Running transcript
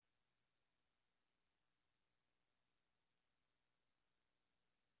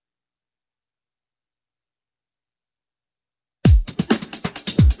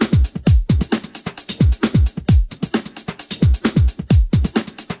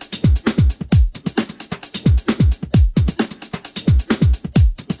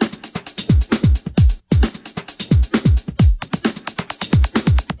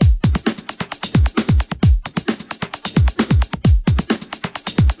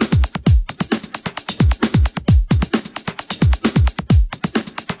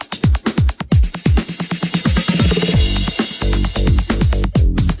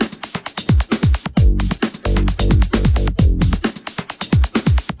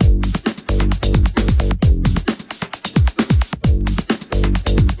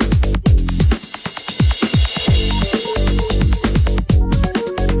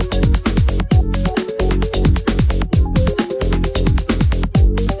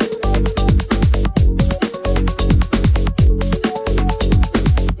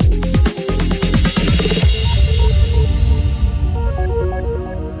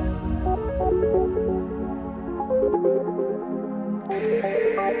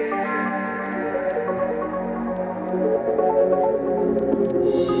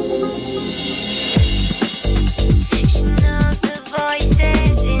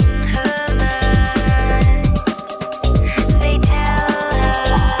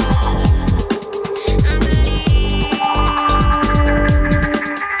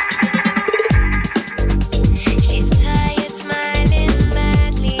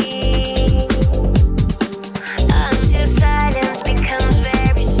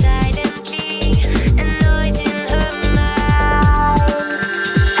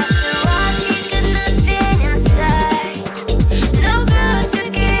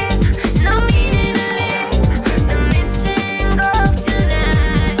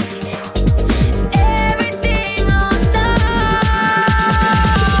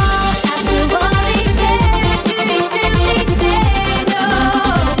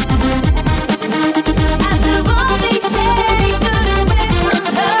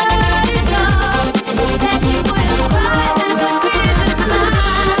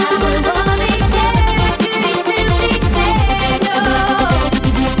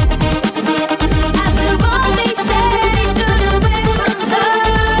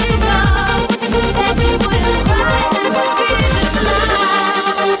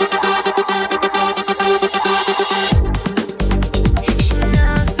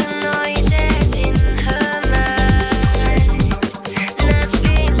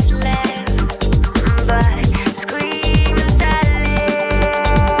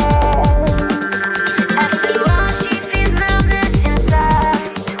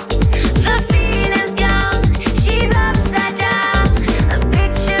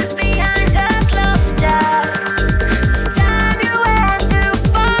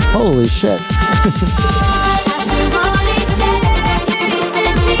Holy shit.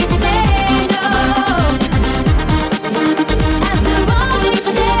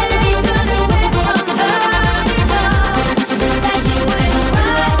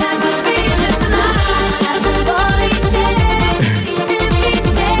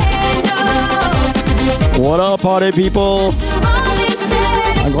 What up, party people?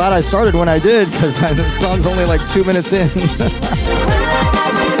 I'm glad I started when I did, because the song's only like 2 minutes in.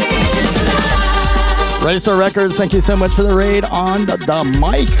 Racer Records, thank you so much for the raid on the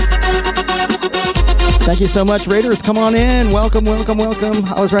mic. Thank you so much, Raiders. Come on in. Welcome, welcome, welcome.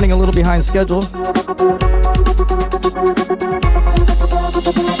 I was running a little behind schedule.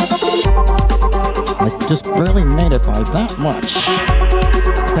 I just barely made it by that much.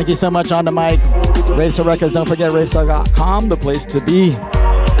 Thank you so much on the mic. Racer Records, don't forget racer.com, the place to be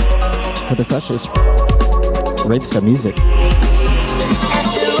for the freshest Raidster music.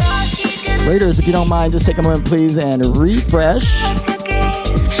 Raiders, if you don't mind, just take a moment, please, and refresh.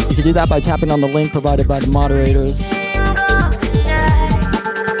 You can do that by tapping on the link provided by the moderators.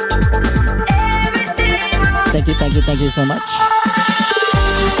 Thank you, thank you, thank you so much.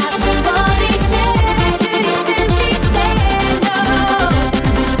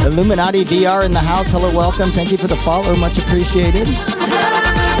 Illuminati VR in the house. Hello, welcome. Thank you for the follow. Much appreciated.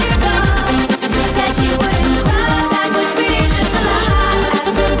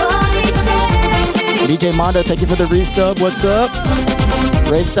 DJ Mondo, thank you for the restub. What's up?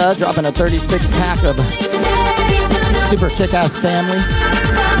 Ray Stud dropping a 36-pack of super kick-ass family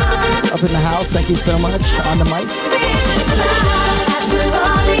up in the house. Thank you so much. On the mic.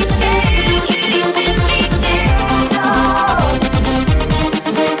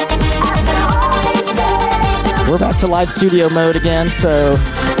 We're back to live studio mode again, so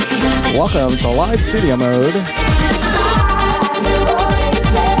welcome to live studio mode.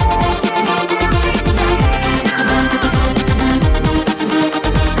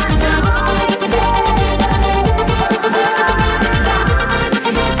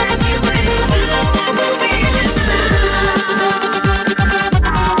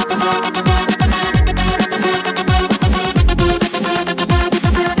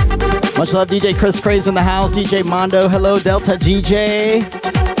 Much love, DJ Chris Craze in the house. DJ Mondo, hello, Delta GJ.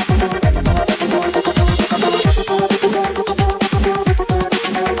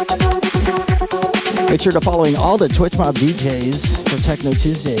 Make sure to following all the Twitch Mob DJs for Techno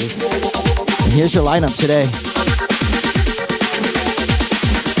Tuesday. And here's your lineup today.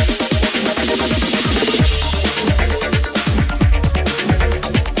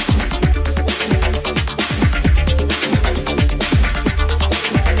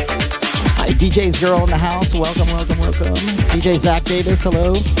 DJ Zero in the house, welcome, welcome, welcome. DJ Zach Davis,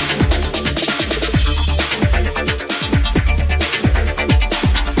 hello.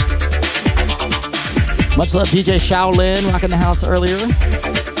 Much love, DJ Shaolin, rocking the house earlier.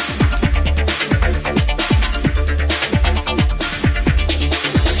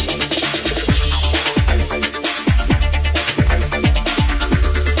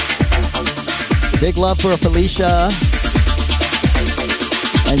 Big love for Felicia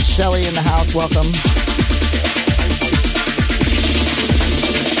and Shelly in the house. Welcome.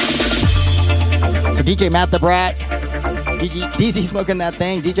 So DJ Matt the Brat, DZ Smoking That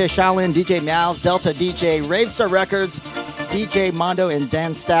Thing, DJ Shaolin, DJ Meows, Delta DJ, Ravestar Records, DJ Mondo, and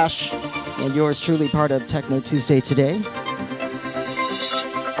Dan Stash, and yours truly, part of Techno Tuesday today.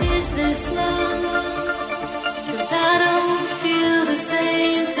 Is this love? 'Cause I don't feel the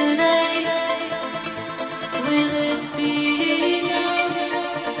same today. Will it be enough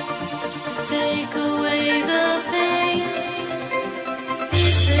to take away the pain?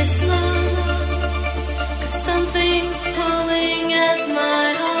 Is this love? 'Cause something's pulling at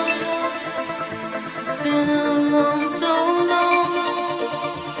my heart. It's been alone so long,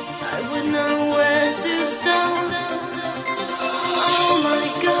 I wouldn't know where to start. Oh my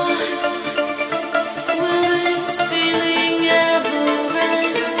God, will this feeling ever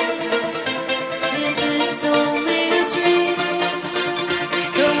end? If it's only a dream,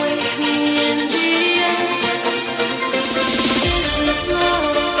 don't wake me in the end. Is this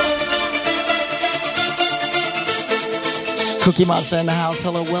love? Cookie Monster in the house.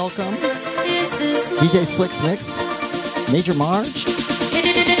 Hello, welcome. Is this love? DJ Slicks Mix, Major Marge,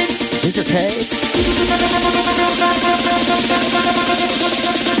 Ginger K.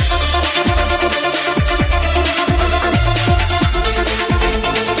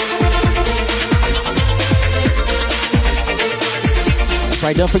 That's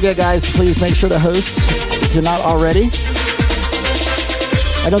right. Don't forget, guys, please make sure to host if you're not already.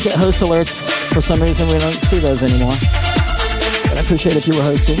 I don't get host alerts for some reason. We don't see those anymore. But I appreciate if you were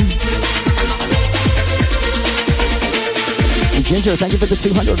hosting. And Ginger, thank you for the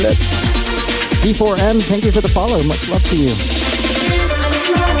 200 bits. D4M, thank you for the follow. Much love to you.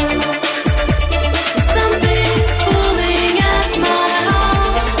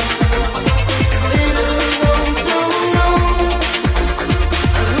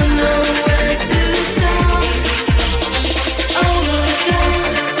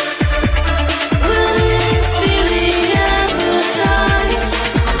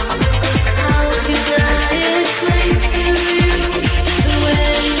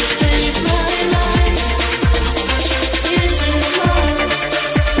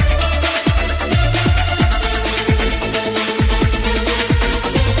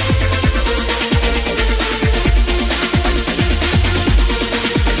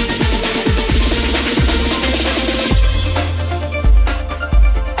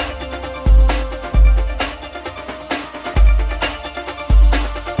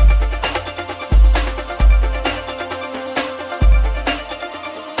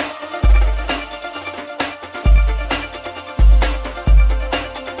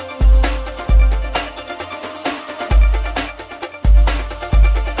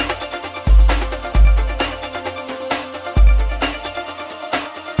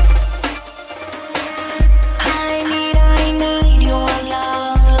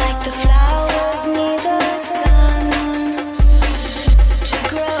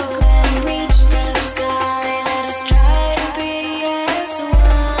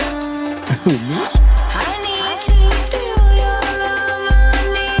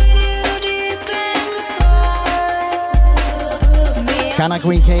 Kana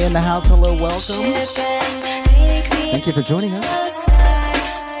Queen K in the house. Hello, welcome. Thank you for joining us.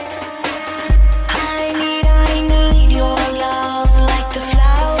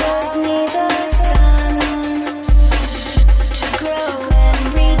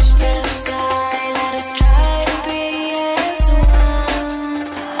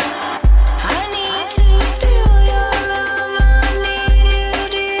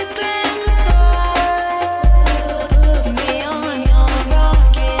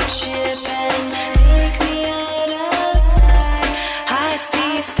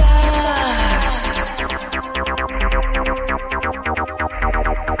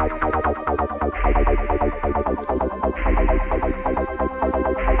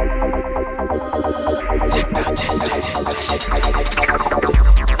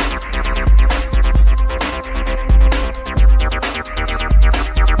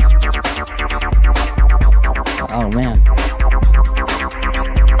 Oh man.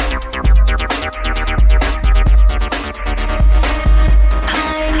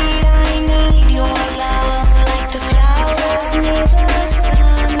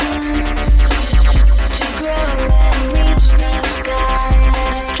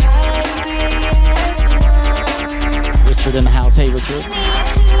 Richard in the house. Hey, Richard.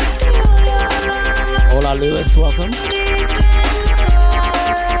 Hola, Lewis. Welcome.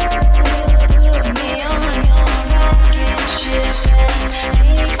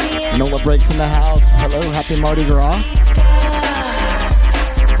 Nola Breaks in the house. Hello, happy Mardi Gras.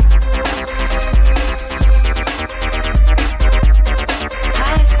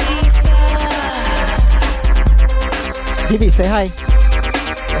 Phoebe, say hi.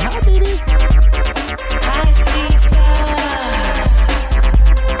 Say hi, baby.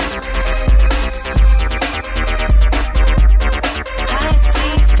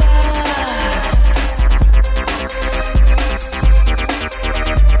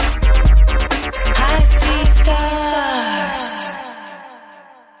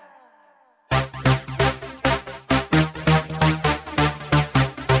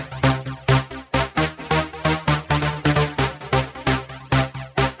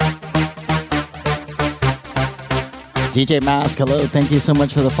 DJ Mask, hello. Thank you so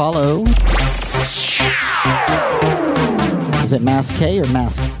much for the follow. Is it Mask K or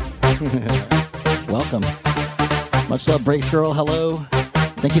Mask? Welcome. Much love, Breaks Girl. Hello.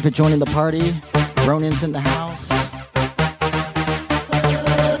 Thank you for joining the party. Ronin's in the house.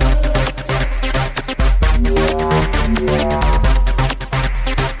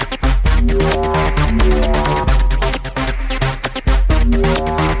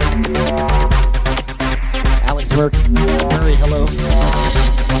 Murray, hello.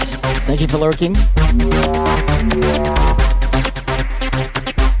 Thank you for lurking.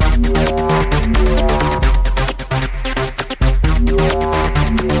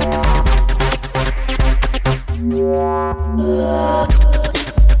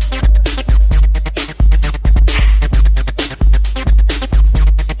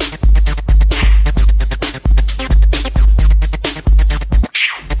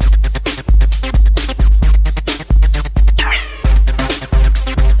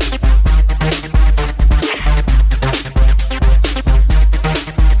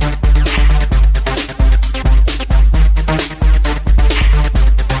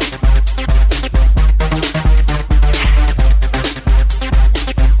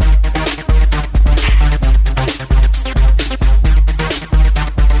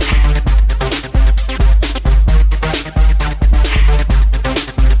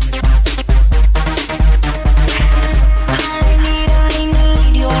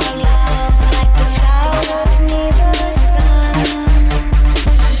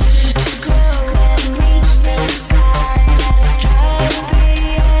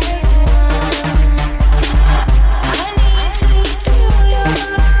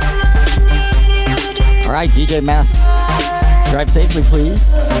 DJ Mask, drive safely,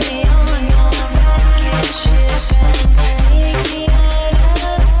 please.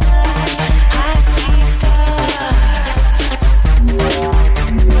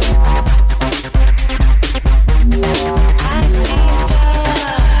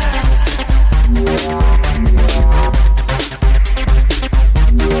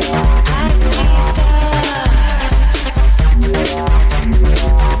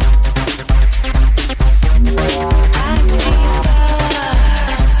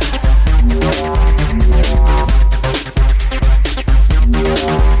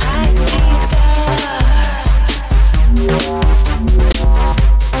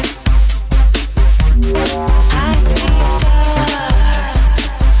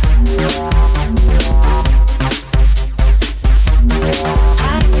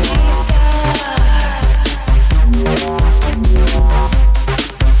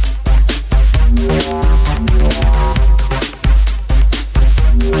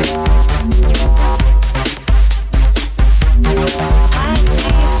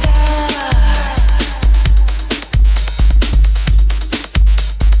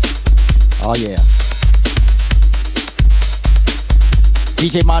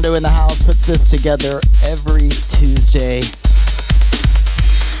 DJ Mondo in the house puts this together every Tuesday.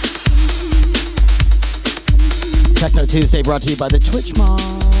 Techno Tuesday brought to you by the Twitch Mob.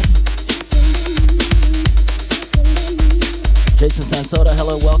 Jason Sansota,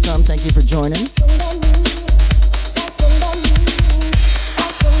 hello, welcome. Thank you for joining.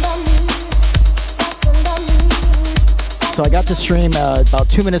 So I got to stream about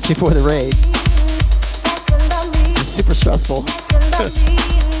 2 minutes before the raid. It's super stressful. I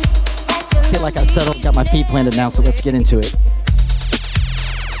feel like I settled, got my feet planted now, so let's get into it.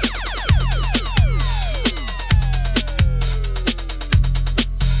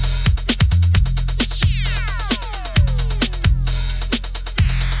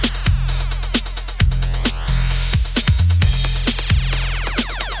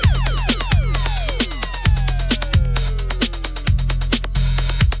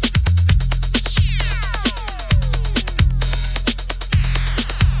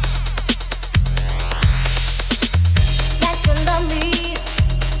 Let your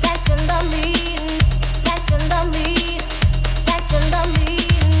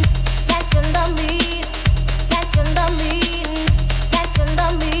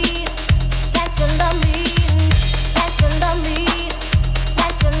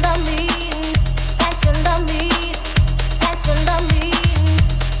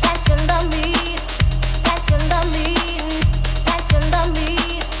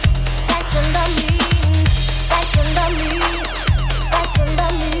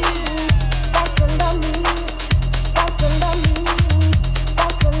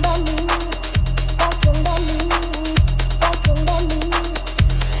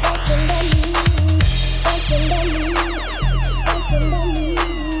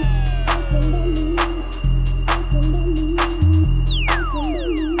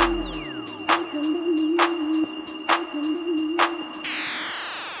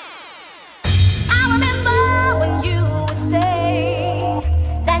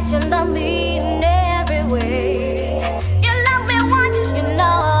love me in every way. You love me once, you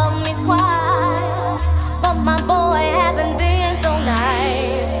love me twice, but my boy hasn't been so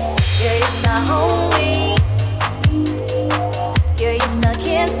nice. You used to hold me, you used to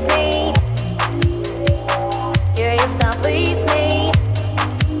kiss me, you used to please me,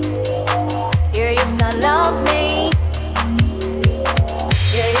 you used to love me,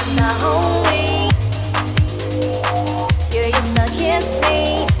 you used to hold me, you used to kiss me,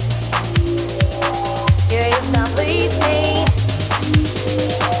 you used to please me,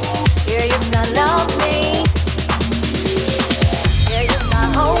 you used to love me, you used to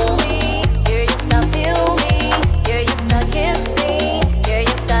hold me, you used to feel me, you used to kiss me, you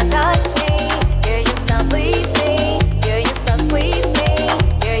used to touch me, you used to please me, you used to squeeze me,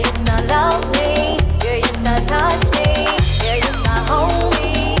 you used to love me, you used to touch me, you used to hold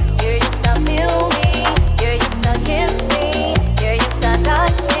me, you used to feel me, you used to kiss me, you used to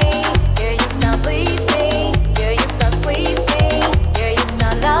touch me, you used to please me, you used to squeeze me, you used to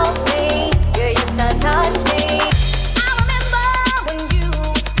love me, you used to touch me. I remember when you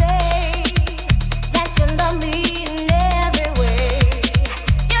would say that you love me in every way.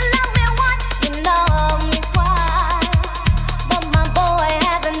 You love me once, you love me twice, but my boy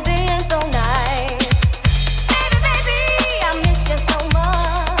hasn't been so nice. Baby, I miss you so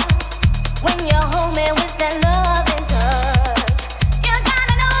much when you hold me with that love and touch. You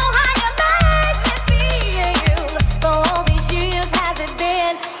gotta know how you make me feel. For all these years, has it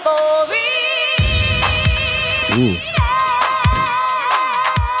been for real? Ooh.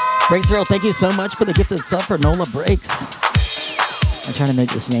 Breaks Girl, thank you so much for the gifted sub for Nola Breaks. I'm trying to make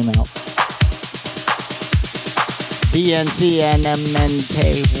this name out. BNCNMNKY.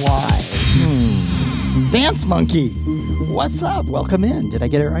 Dance Monkey. What's up? Welcome in. Did I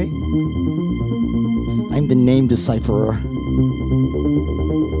get it right? I'm the name decipherer.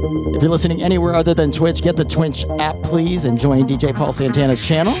 If you're listening anywhere other than Twitch, get the Twitch app, please, and join DJ Paul Santana's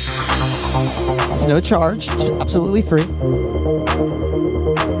channel. It's no charge. It's absolutely free.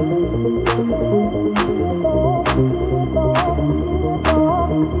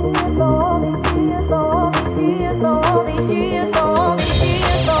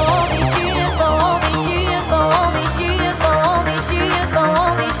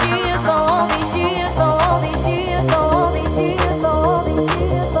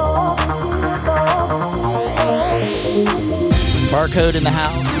 Barcode in the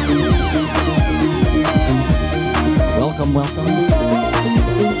house. Welcome, welcome.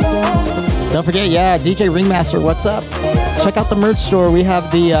 Don't forget, yeah, DJ Ringmaster, what's up? Check out the merch store. We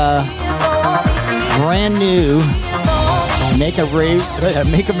have the brand new Make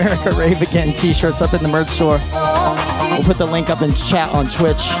America Rave Again t-shirts up in the merch store. We'll put the link up in chat on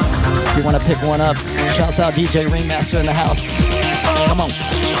Twitch if you want to pick one up. Shouts out DJ Ringmaster in the house. Come on.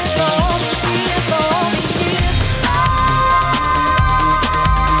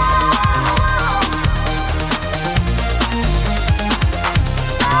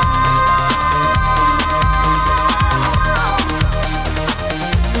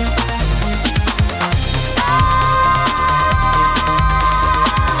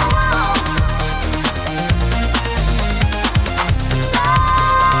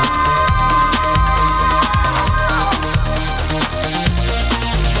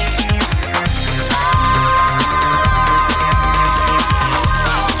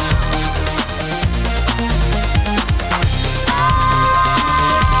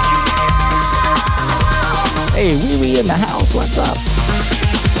 Hey, Wee Wee in the house, what's up?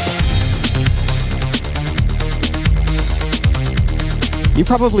 You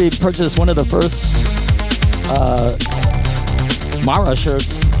probably purchased one of the first Mara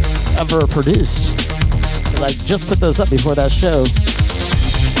shirts ever produced. I just put those up before that show.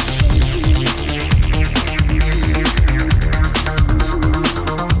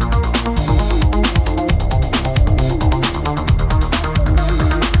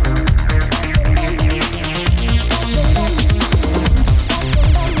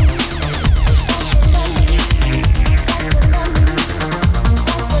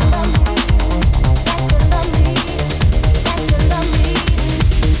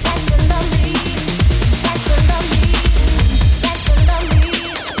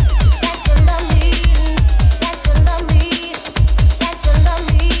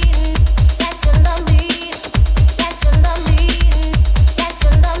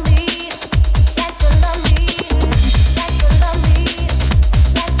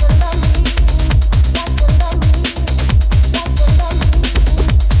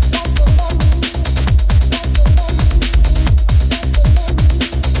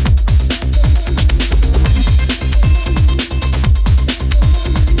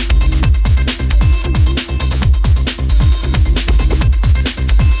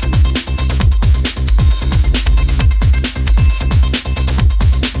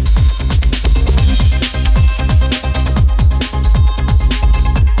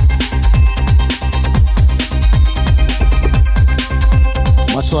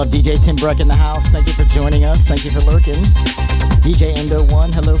 Also have DJ Tim Bruck in the house. Thank you for joining us. Thank you for lurking. DJ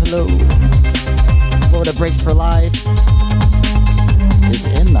Endo1, hello, hello. Florida Breaks for Life is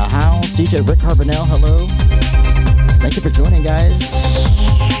in the house. DJ Rick Carbonell, hello. Thank you for joining, guys.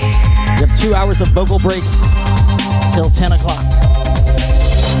 We have 2 hours of vocal breaks till 10 o'clock.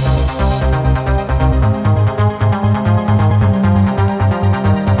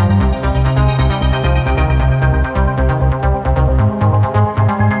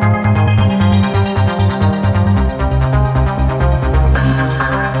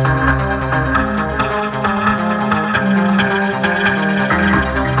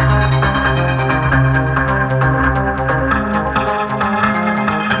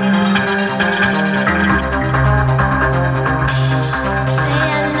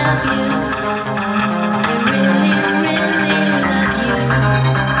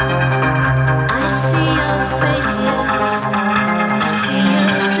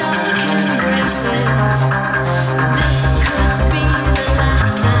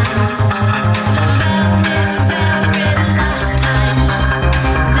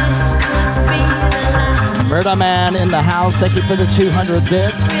 Man in the house, thank you for the 200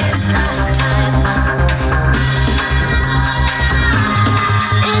 bits.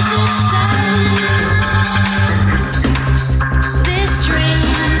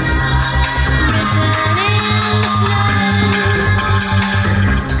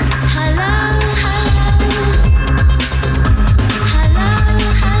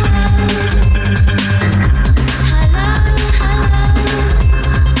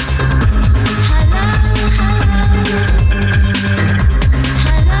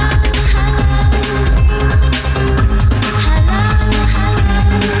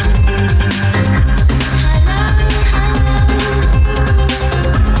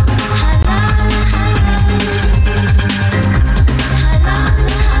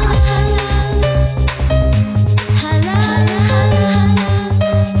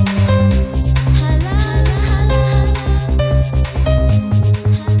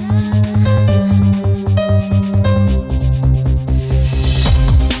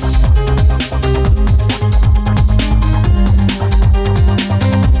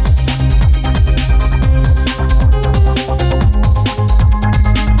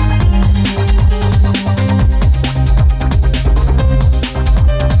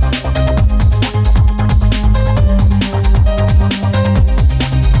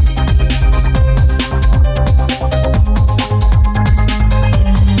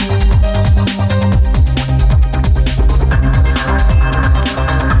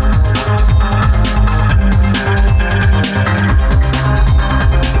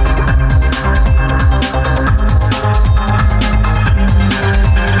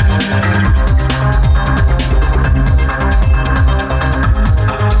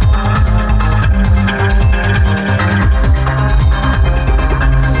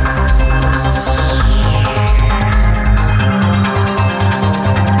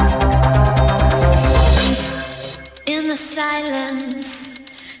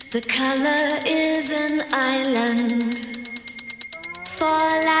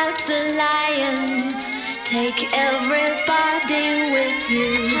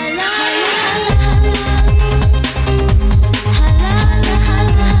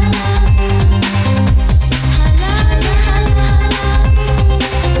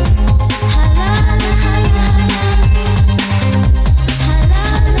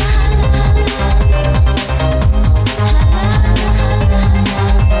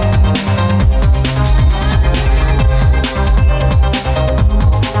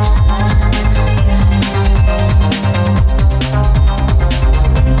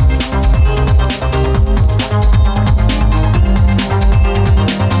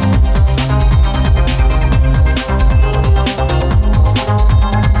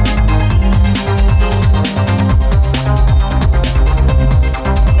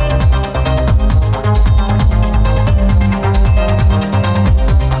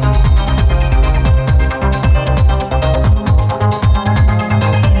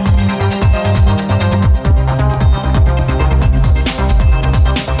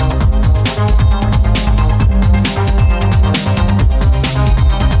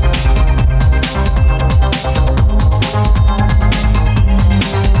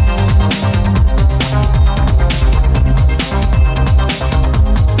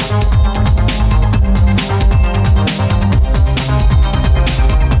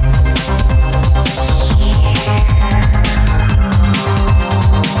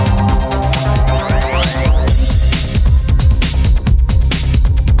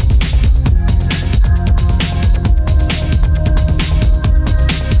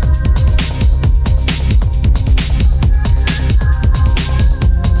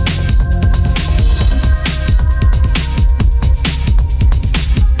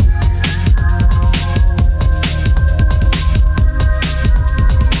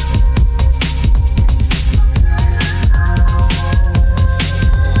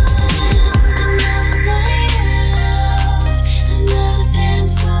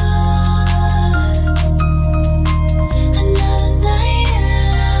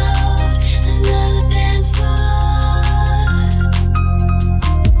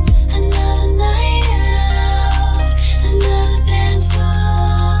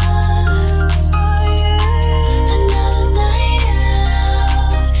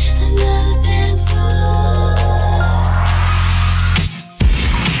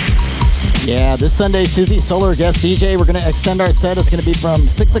 Yeah, this Sunday, Susie Solar guest DJ. We're going to extend our set. It's going to be from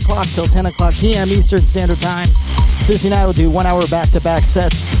 6 o'clock till 10 o'clock p.m. Eastern Standard Time. Susie and I will do 1 hour back-to-back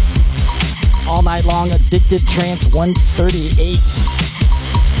sets all night long. Addicted Trance 138.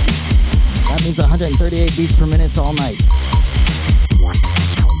 That means 138 beats per minute all night.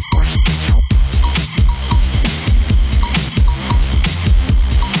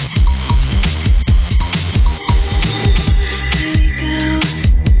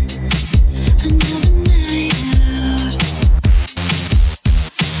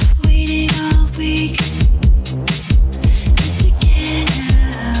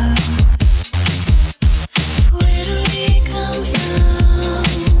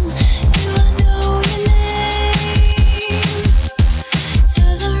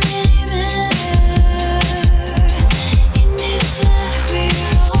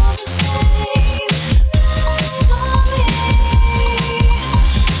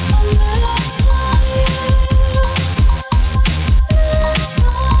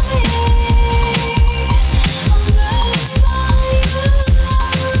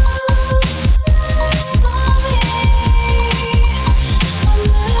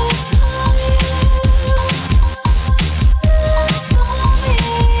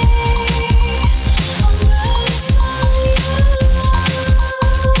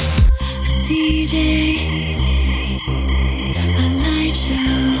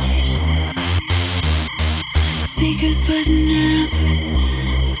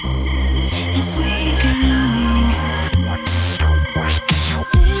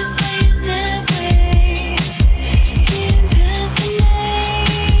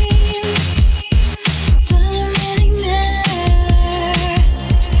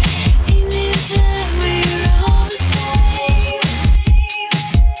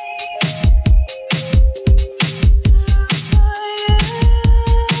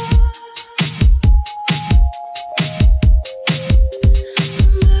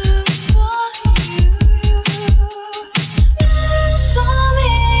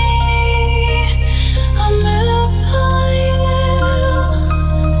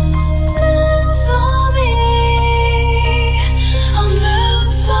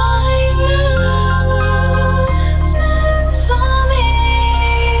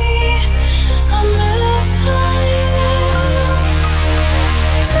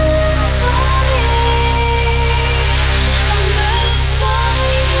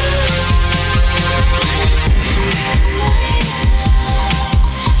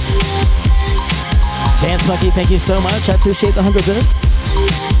 Thank you so much. I appreciate the 100 bits.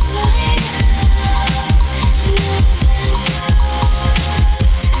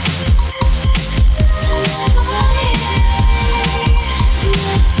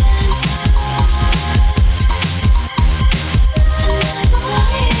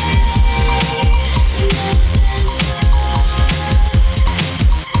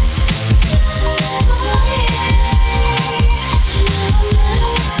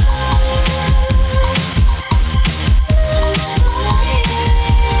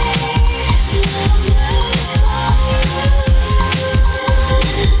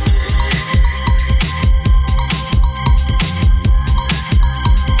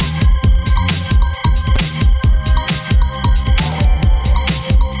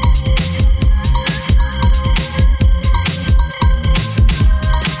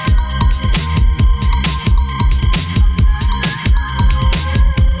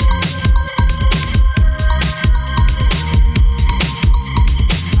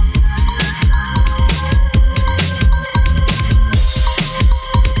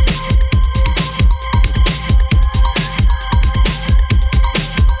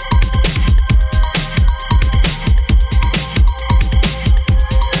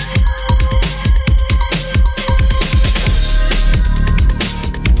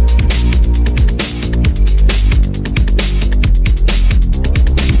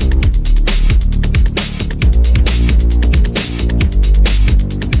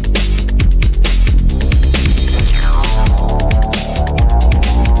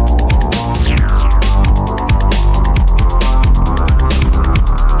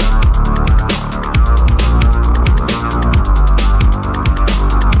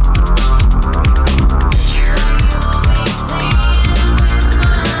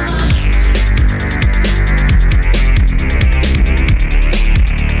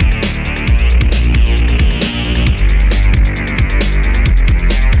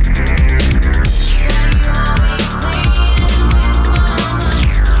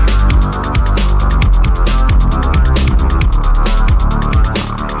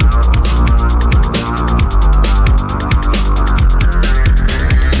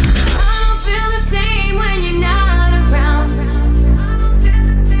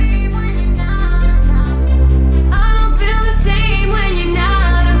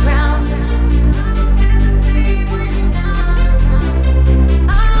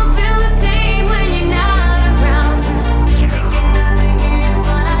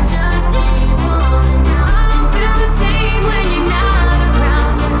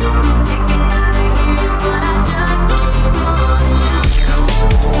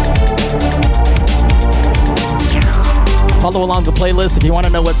 Follow along the playlist. If you want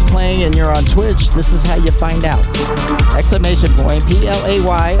to know what's playing and you're on Twitch, this is how you find out. Exclamation point,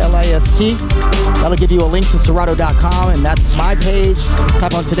 PLAYLIST. That'll give you a link to Serato.com, and that's my page.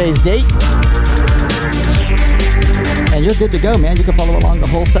 Tap on today's date. And you're good to go, man. You can follow along the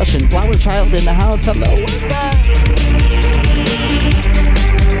whole session. Flower Child in the house. Hello, what's up?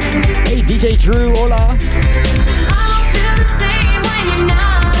 Hey, DJ Drew, hola. I don't feel the same when you're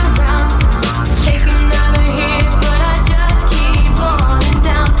not around. Take another hit, but I just keep falling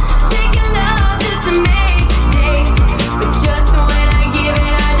down. Taking love just to make you stay, but just when I give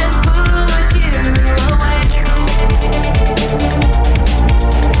it, I just push you away.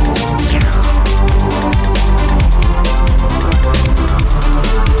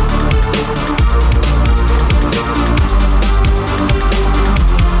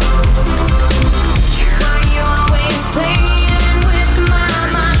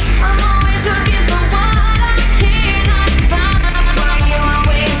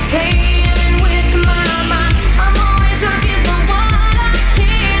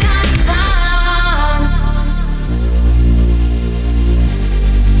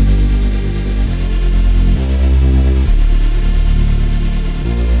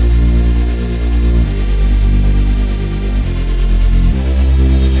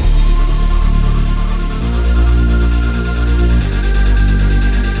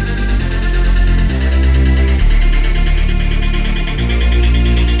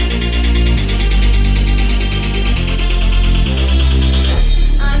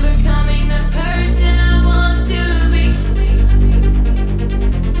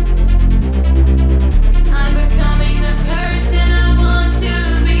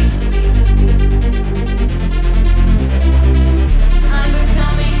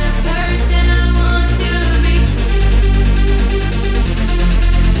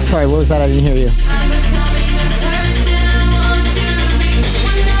 Sorry, what was that? I didn't hear you.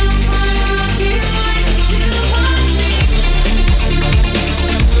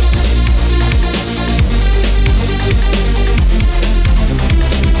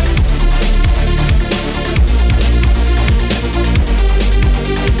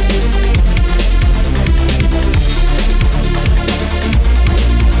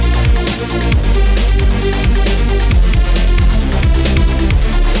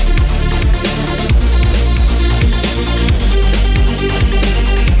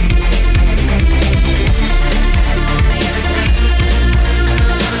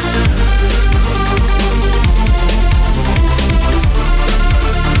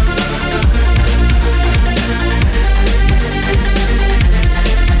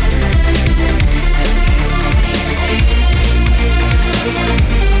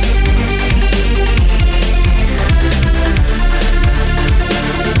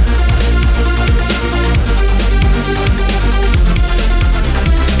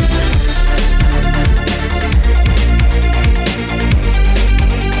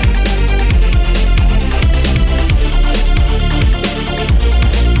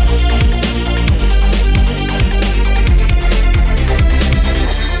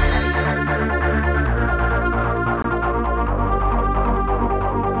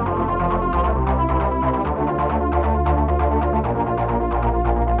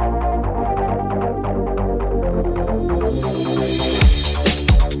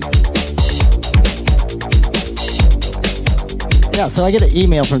 Yeah, so I get an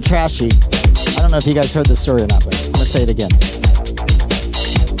email from Trashy. I don't know if you guys heard this story or not, but I'm gonna say it again.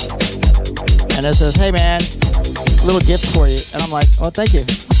 And it says, "Hey man, little gift for you." And I'm like, "Oh, thank you."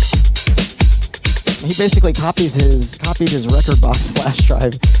 He basically copied his record box flash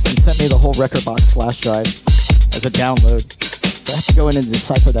drive and sent me the whole record box flash drive as a download. So I have to go in and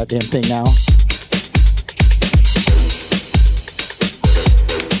decipher that damn thing now.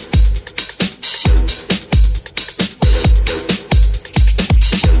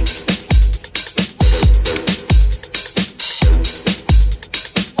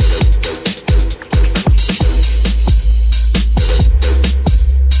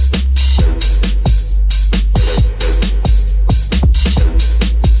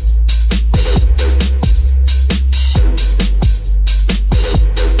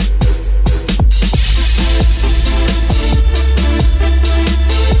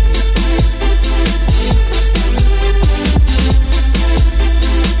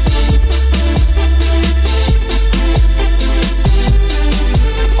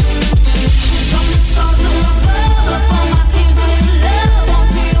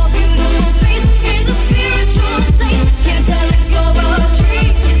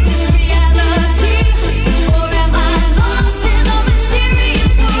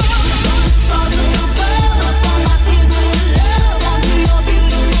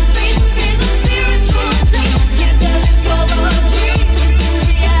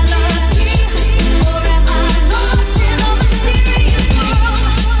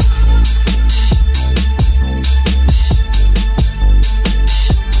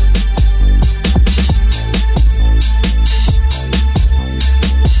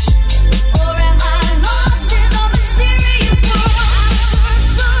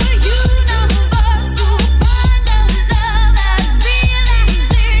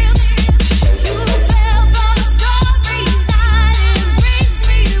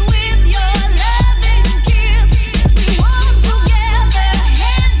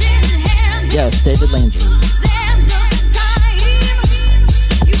 Yes, David Landry.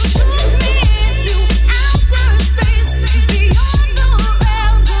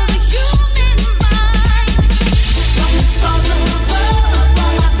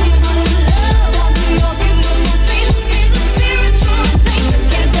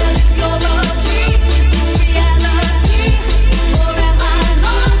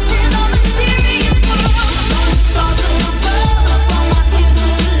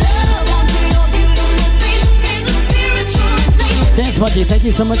 Monkey, thank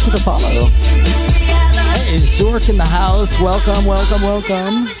you so much for the follow. Hey, Zork in the house. Welcome, welcome,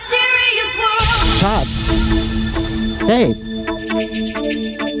 welcome. Shots. Hey,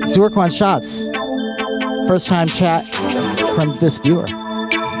 Zork wants shots. First time chat from this viewer.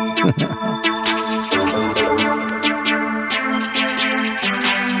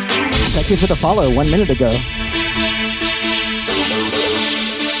 Thank you for the follow 1 minute ago.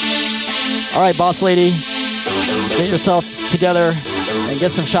 All right, boss lady, get yourself together and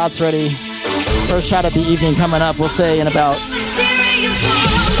get some shots ready. First shot of the evening coming up, we'll say in about,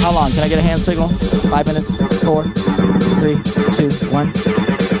 how long? Can I get a hand signal? 5 minutes? 4, 3, 2, 1.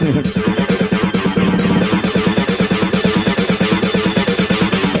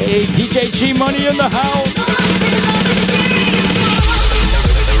 Hey, DJ G Money in the house.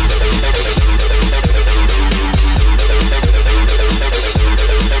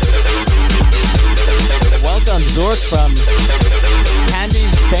 Welcome, Zork from Candy,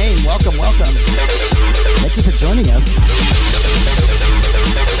 Spain. Welcome, welcome. Thank you for joining us.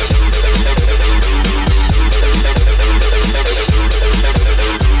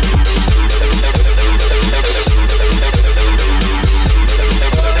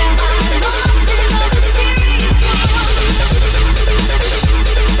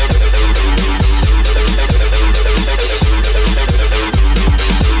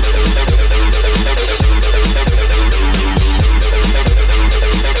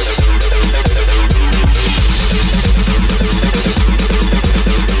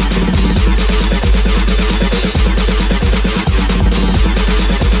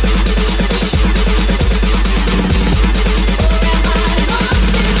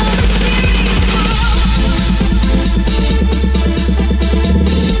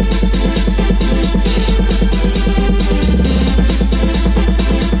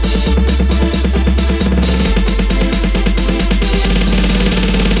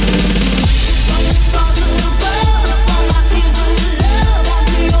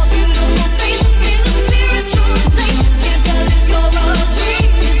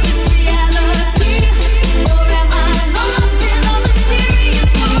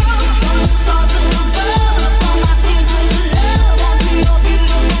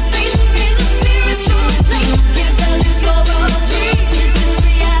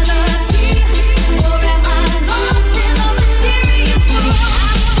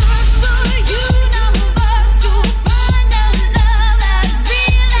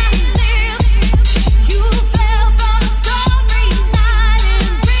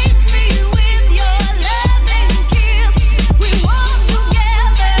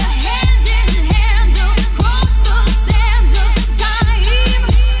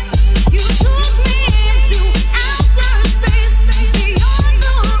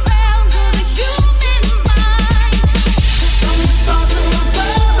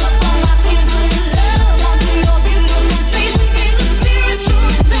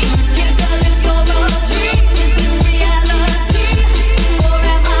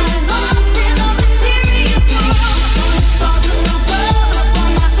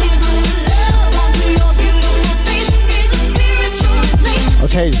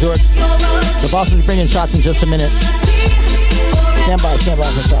 Boss is bringing shots in just a minute. Stand by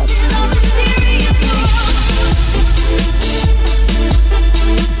for shots.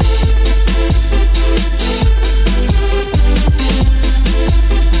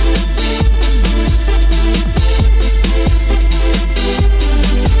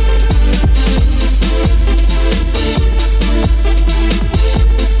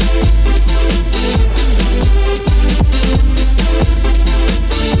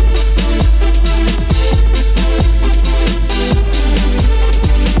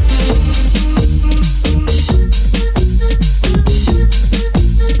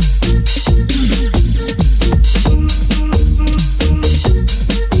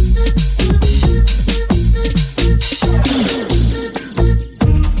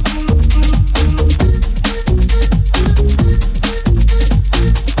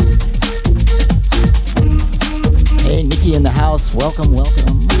 Welcome,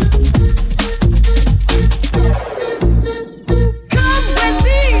 welcome. Come with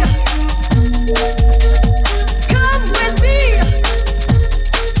me.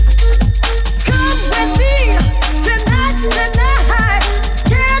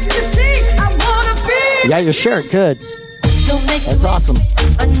 got your shirt. Good. Don't make That's awesome.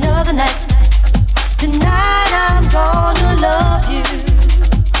 another night. Tonight I'm gonna love you.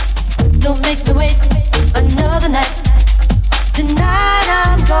 Don't make me wait another night. Tonight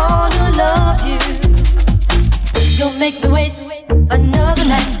I'm gonna love you. Don't make me wait another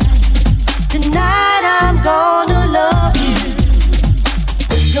night. Tonight I'm gonna love you.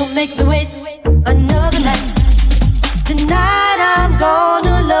 Don't make me wait another night. Tonight I'm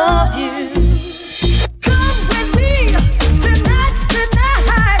gonna love you. Come with me, tonight's the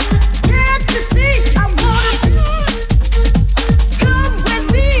night. Can't you see I wanna? Come with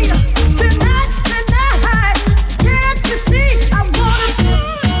me, tonight's the night. Can't you see I wanna?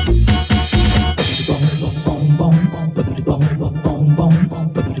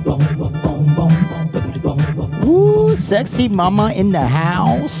 Ooh, sexy mama in the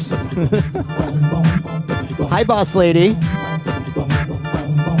house. Hi, boss lady.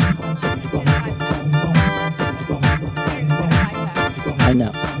 I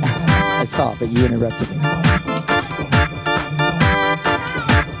know. I saw, but you interrupted me.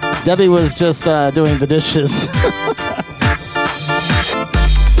 Debbie was just doing the dishes.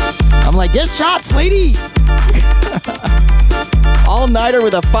 I'm like, get shots, lady. All-nighter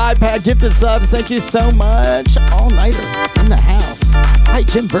with a 5-pack gifted subs. Thank you so much. All-nighter in the house. Hi,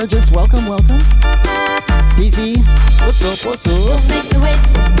 Jim Burgess. Welcome, welcome. DZ, what's up, what's up? Don't make me wait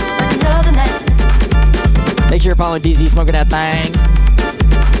another night. Make sure you're following DZ Smoking That Thing.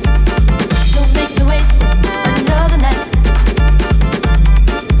 Don't make me wait another night.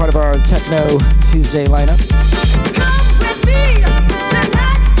 Part of our Techno Tuesday lineup. Come with me,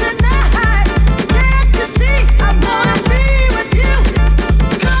 tonight's the night. Can't you see I wanna be with you?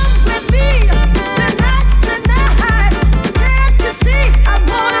 Come with me, tonight's the night. Can't you see I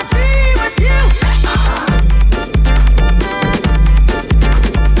wanna be with you?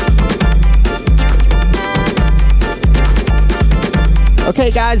 Okay,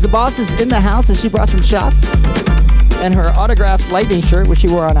 guys, the boss is in the house and she brought some shots and her autographed lightning shirt, which she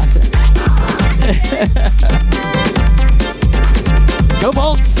wore on accident. Go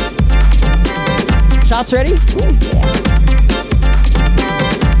Bolts! Shots ready? Ooh, yeah.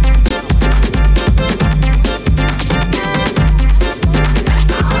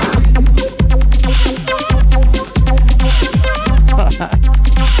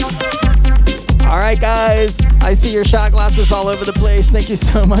 All right, guys. I see your shot glasses all over the place. Thank you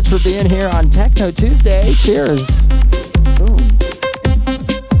so much for being here on Techno Tuesday. Cheers. Boom.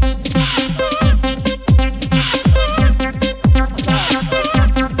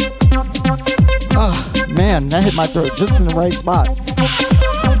 Oh, man, that hit my throat just in the right spot.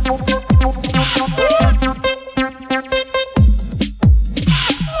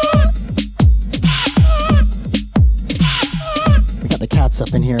 We got the cats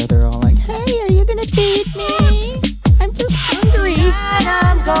up in here. They're all like, hey, are you going to feed me? I'm just hungry. Tonight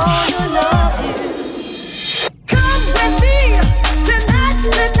I'm gonna love you. Come with me, tonight's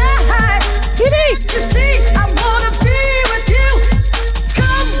the night. Can't you see I wanna be with you?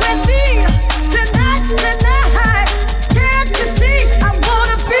 Come with me, tonight's the night. Can't you see I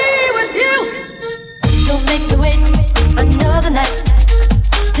wanna be with you? Don't make me wait another night.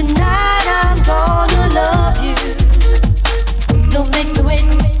 Tonight I'm gonna love you. Don't make me wait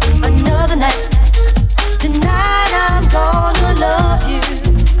another night. Tonight I'm gonna love you.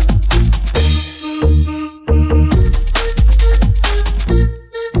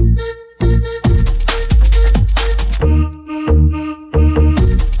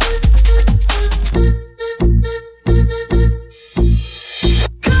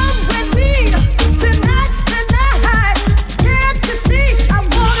 Come with me, tonight's the night. Can't you see I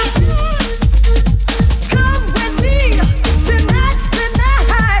wanna? Come with me, tonight's the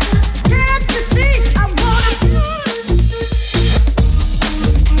night. Can't you see I wanna?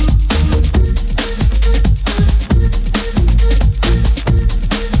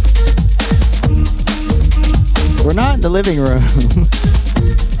 We're not in the living room.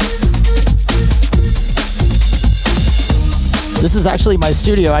 This is actually my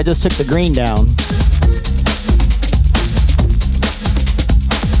studio. I just took the green down.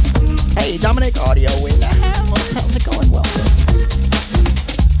 Hey, Dominic Audio in the house. How's it going? Welcome.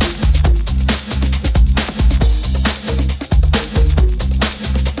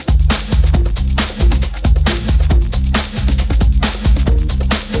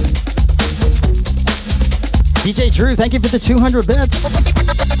 DJ Drew, thank you for the 200 bits.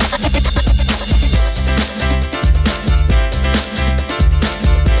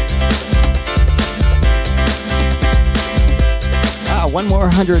 One more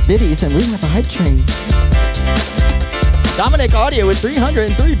 100 biddies and we have a hype train. Dominic Audio with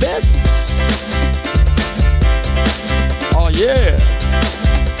 303 bits. yeah.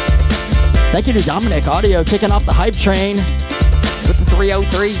 Thank you to Dominic Audio kicking off the hype train with the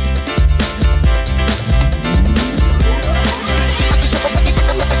 303.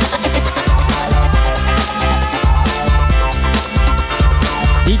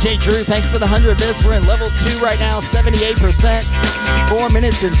 DJ Drew, thanks for the 100 bits. We're in level 2 right now, 78%. 4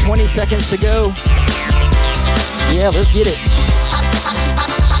 minutes and 20 seconds to go. Yeah, let's get it.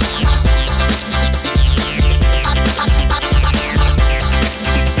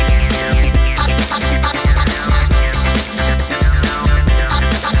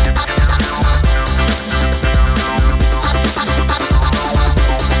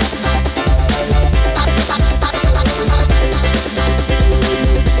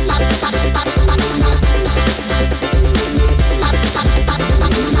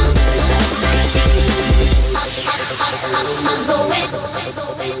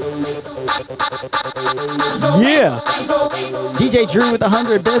 Yeah. DJ Drew with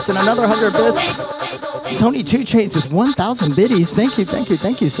 100 bits and another 100 bits. Tony 2 Chainz with 1,000 biddies. Thank you,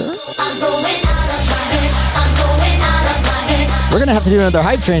 sir. We're going to have to do another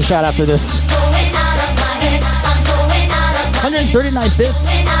hype train shot after this. 139 bits,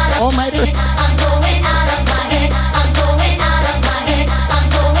 all-nighter.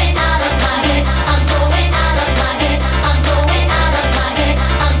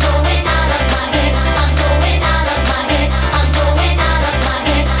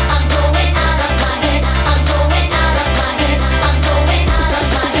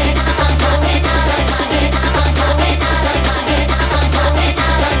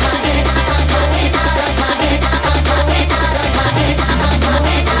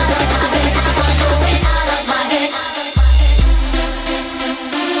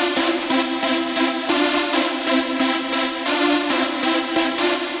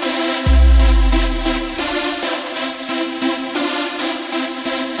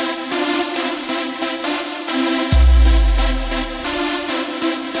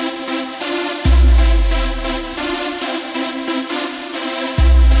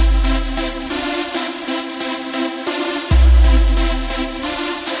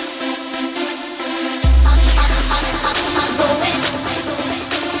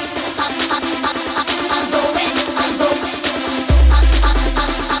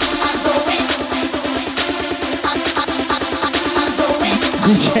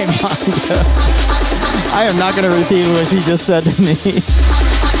 DJ Mondo. I am not going to repeat what she just said to me.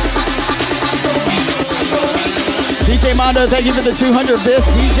 DJ Mondo, thank you for the 200 bits.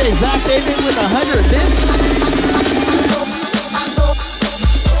 DJ Zach David with 100 bits.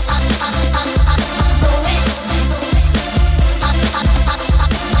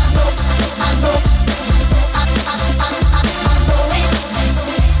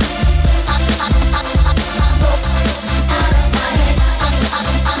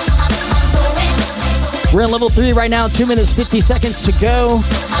 We're in level 3 right now, 2 minutes, 50 seconds to go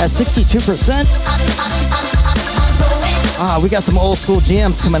at 62%. We got some old school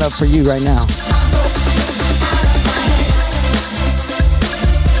jams coming up for you right now.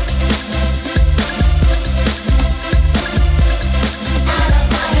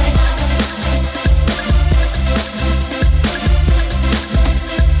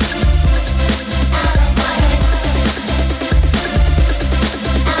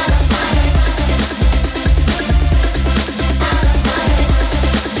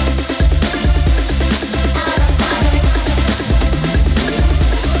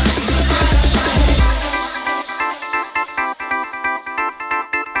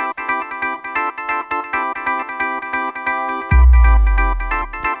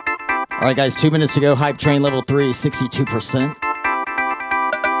 All right, guys, 2 minutes to go. Hype train level 3, 62%.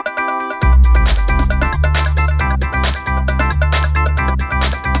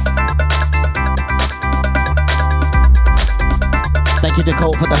 Thank you to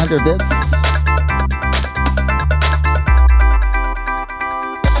Colt for the 100 bits.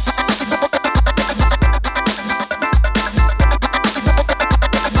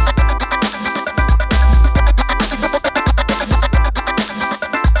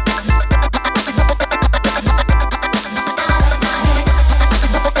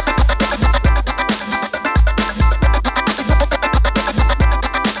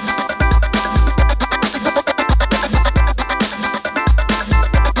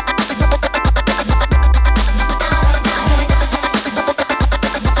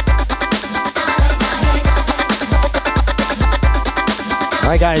 All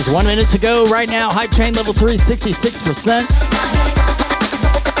right, guys, 1 minute to go right now. Hype train level 3, 66%.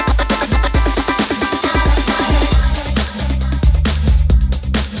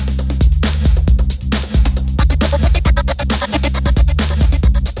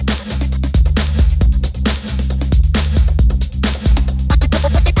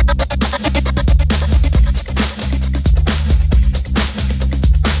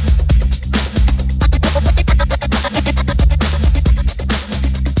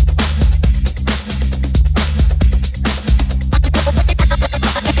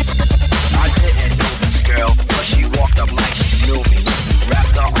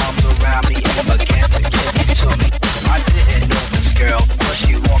 but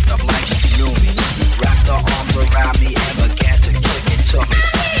she walked up like she knew me. Wrapped her arms around me and began to kick it to me.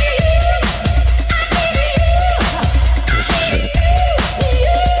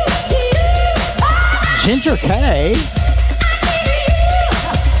 Ginger K?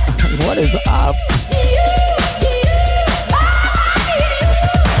 What is up?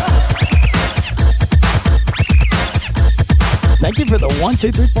 Thank you for the 1,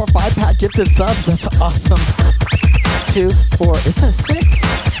 2, 3, 4, 5 pack gifted subs. That's awesome. 2, 4. Is that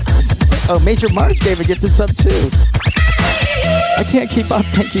 6? Oh, Major March gave a gifted sub too. I can't keep up.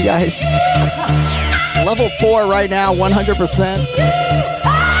 Thank you guys. Level 4 right now, 100%.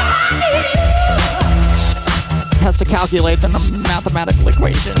 Has to calculate the mathematical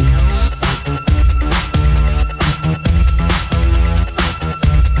equation.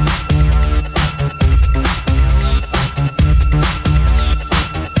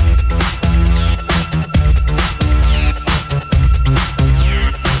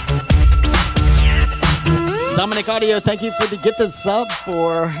 Dominic Audio, thank you for the gifted sub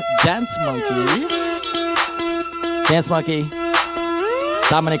for Dance Monkey. Dance Monkey,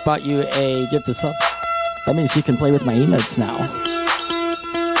 Dominic bought you a gifted sub. That means you can play with my emotes now.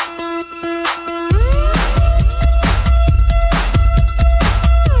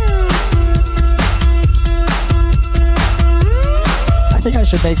 I think I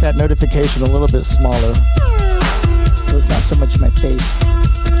should make that notification a little bit smaller so it's not so much in my face.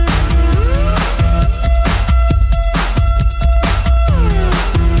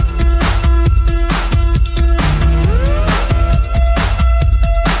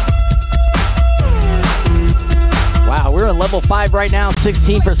 Level 5 right now,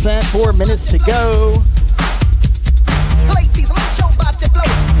 16%, 4 minutes to go. Ladies, let your body flow.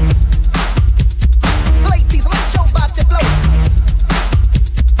 Ladies, let your body flow.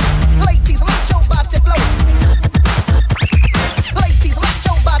 Ladies, let your body flow. Ladies, let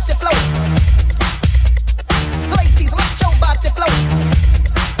your body flow. Ladies, let your body flow.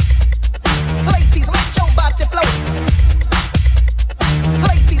 Ladies, let your body flow.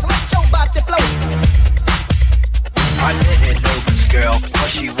 Ladies, let your body flow. I didn't know this girl, but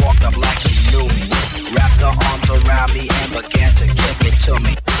she walked up like she knew me. Wrapped her arms around me and began to kick it to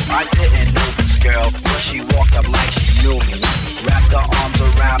me. I didn't know this girl, but she walked up like she knew me. Wrapped her arms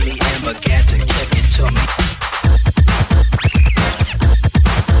around me and began to kick it to me.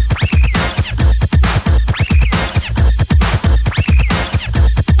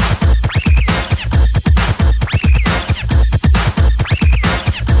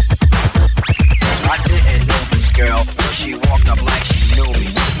 She walked up like she knew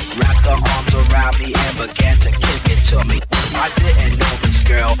me. Wrapped her arms around me and began to kick it to me. I didn't know this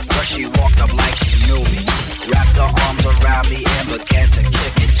girl, but she walked up like she knew me. Wrapped her arms around me and began to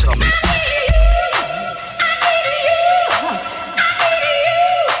kick it to me.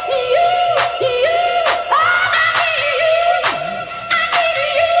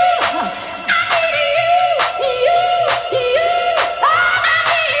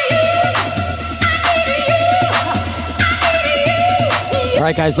 All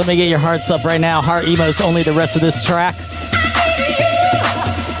right, guys, let me get your hearts up right now. Heart emotes only the rest of this track.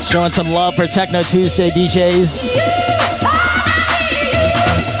 Showing some love for Techno Tuesday DJs.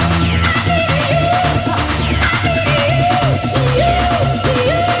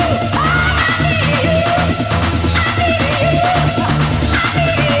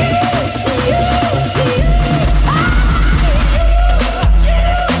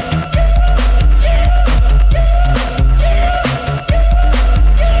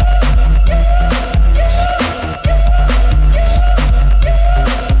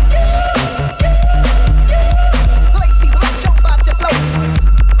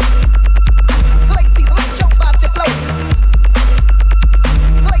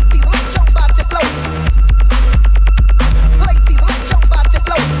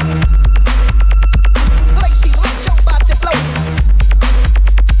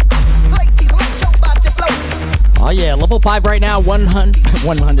 Level 5 right now, 1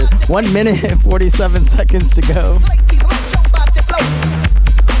 minute and 47 seconds to go.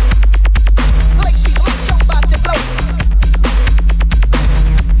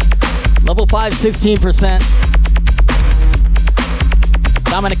 Level 5, 16%.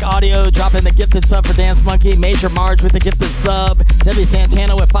 Dominic Audio dropping the gifted sub for Dance Monkey. Major Marge with the gifted sub. Debbie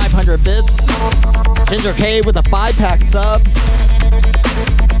Santana with 500 bits. Ginger K with the 5-pack subs.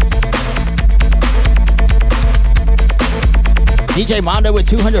 DJ Mondo with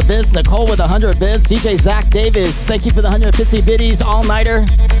 200 bits, Nicole with 100 bits, DJ Zach Davis, thank you for the 150 biddies, all-nighter,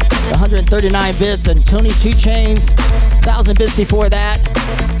 139 bits, and Tony 2 Chains, 1,000 bits before that.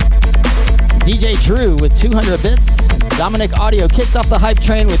 DJ Drew with 200 bits. Dominic Audio kicked off the hype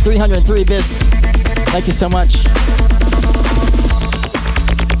train with 303 bits. Thank you so much.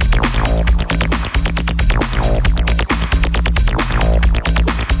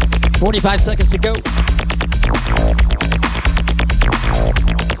 "45 seconds to go."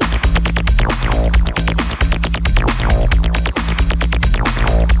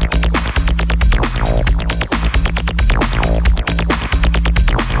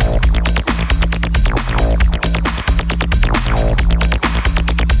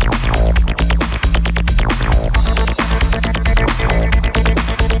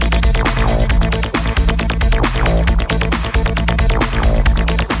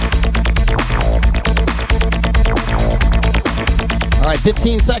 All right,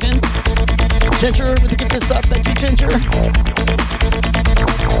 15 seconds. Ginger, we get this up. Thank you, Ginger.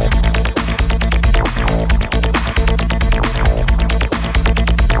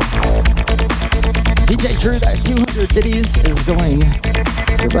 DJ Drew, that 200 ditties is going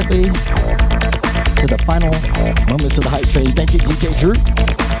directly to the final moments of the hype train. Thank you, DJ Drew.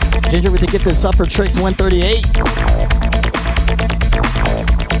 Ginger, we get this up for Tricks 138.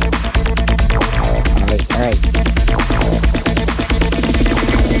 All right.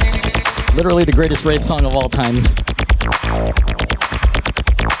 Literally the greatest rave song of all time.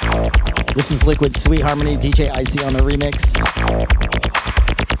 This is Liquid Sweet Harmony, DJ Icy on the remix.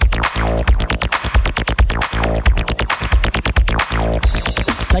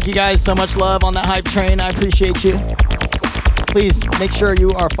 Thank you guys so much love on the hype train. I appreciate you. Please make sure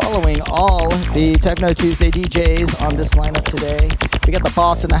you are following all the Techno Tuesday DJs on this lineup today. We got the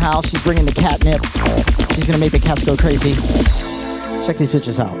boss in the house. She's bringing the catnip. She's gonna make the cats go crazy. Check these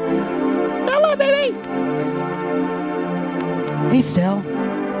pictures out. Stella, baby! Hey, Stella.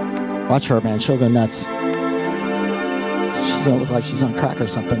 Watch her, man. She'll go nuts. She's gonna look like she's on crack or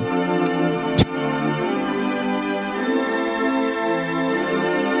something.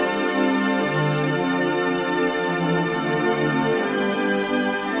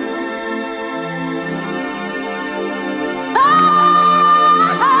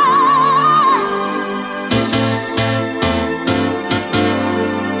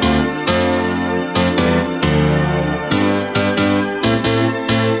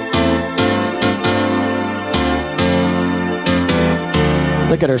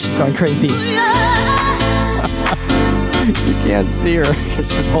 Look at her, she's going crazy. You can't see her because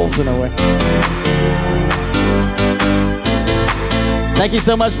she pulls in her way. Thank you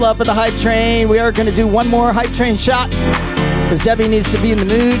so much, love, for the hype train. We are going to do one more hype train shot because Debbie needs to be in the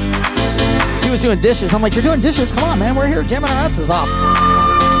mood. She was doing dishes. I'm like, you're doing dishes? Come on, man. We're here jamming our asses off.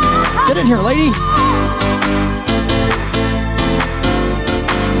 Get in here, lady.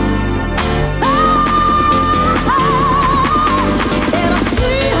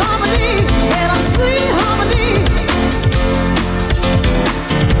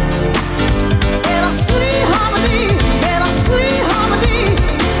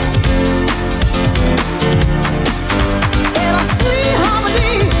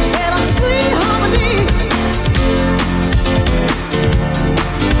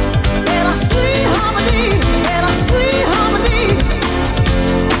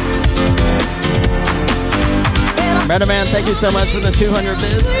 Redder Man, thank you so much for the 200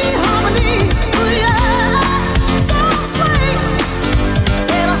 bits.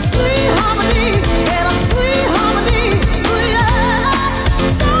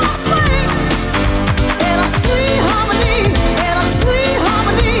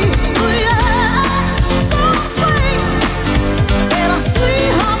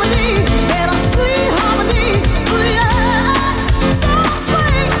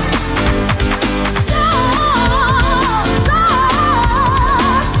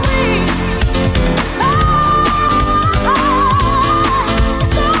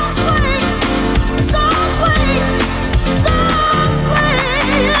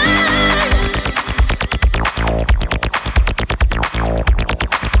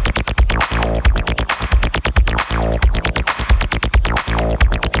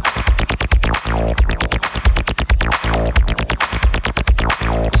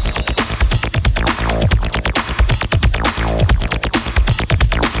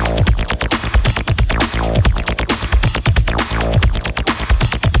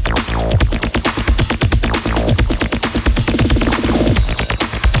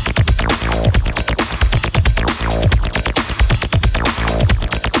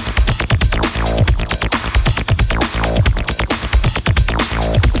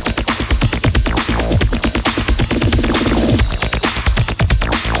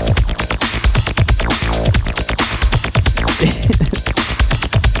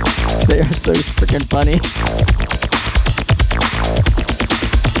 freaking funny.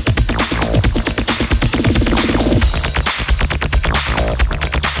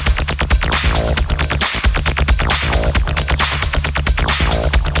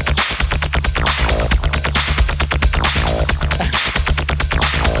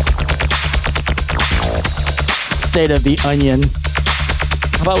 State of the Onion.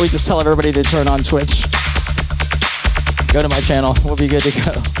 How about we just tell everybody to turn on Twitch? Go to my channel. We'll be good to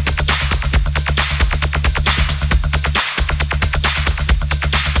go.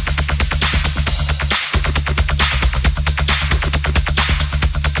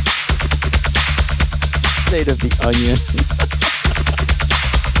 State of the Onion.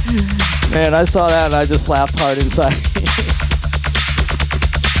 Man, I saw that and I just laughed hard inside.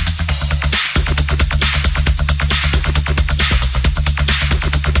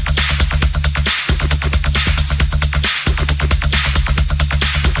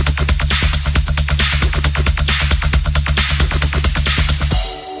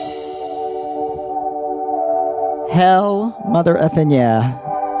 Hell, mother effing yeah.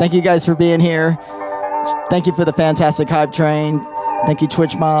 Thank you guys for being here. Thank you for the fantastic hype train. Thank you,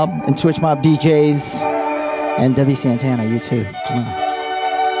 Twitch Mob and Twitch Mob DJs. And Debbie Santana, you too.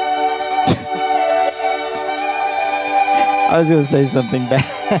 I was going to say something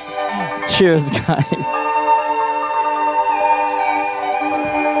bad. Cheers, guys.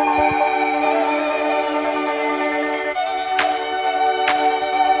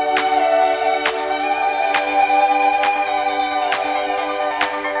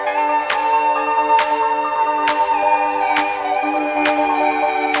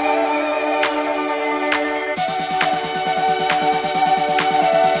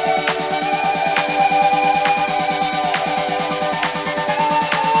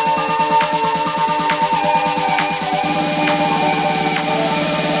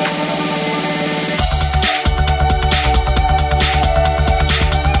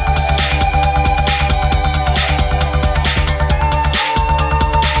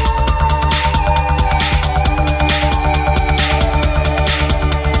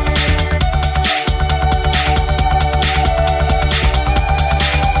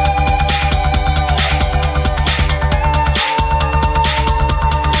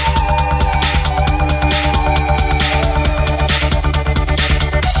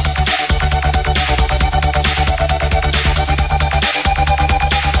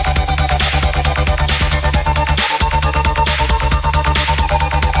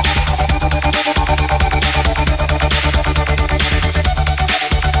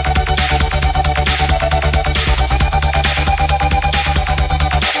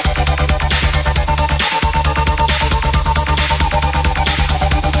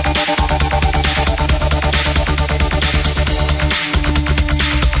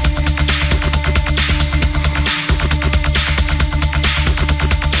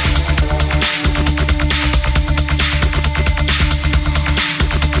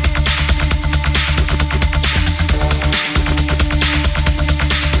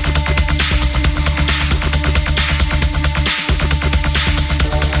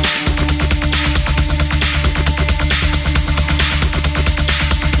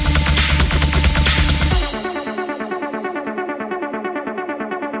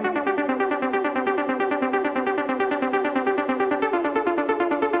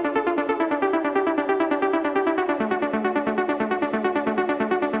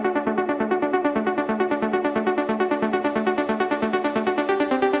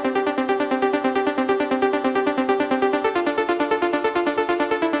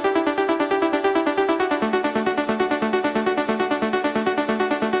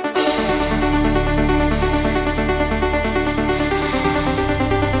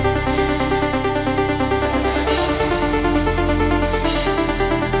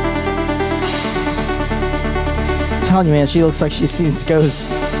 Telling you, man, she looks like she sees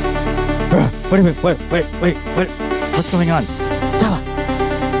ghosts. Bruh, wait a minute, wait, what's going on? Stella!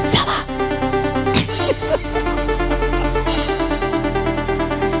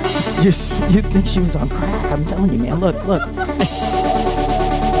 You think she was on crack? I'm telling you, man, look.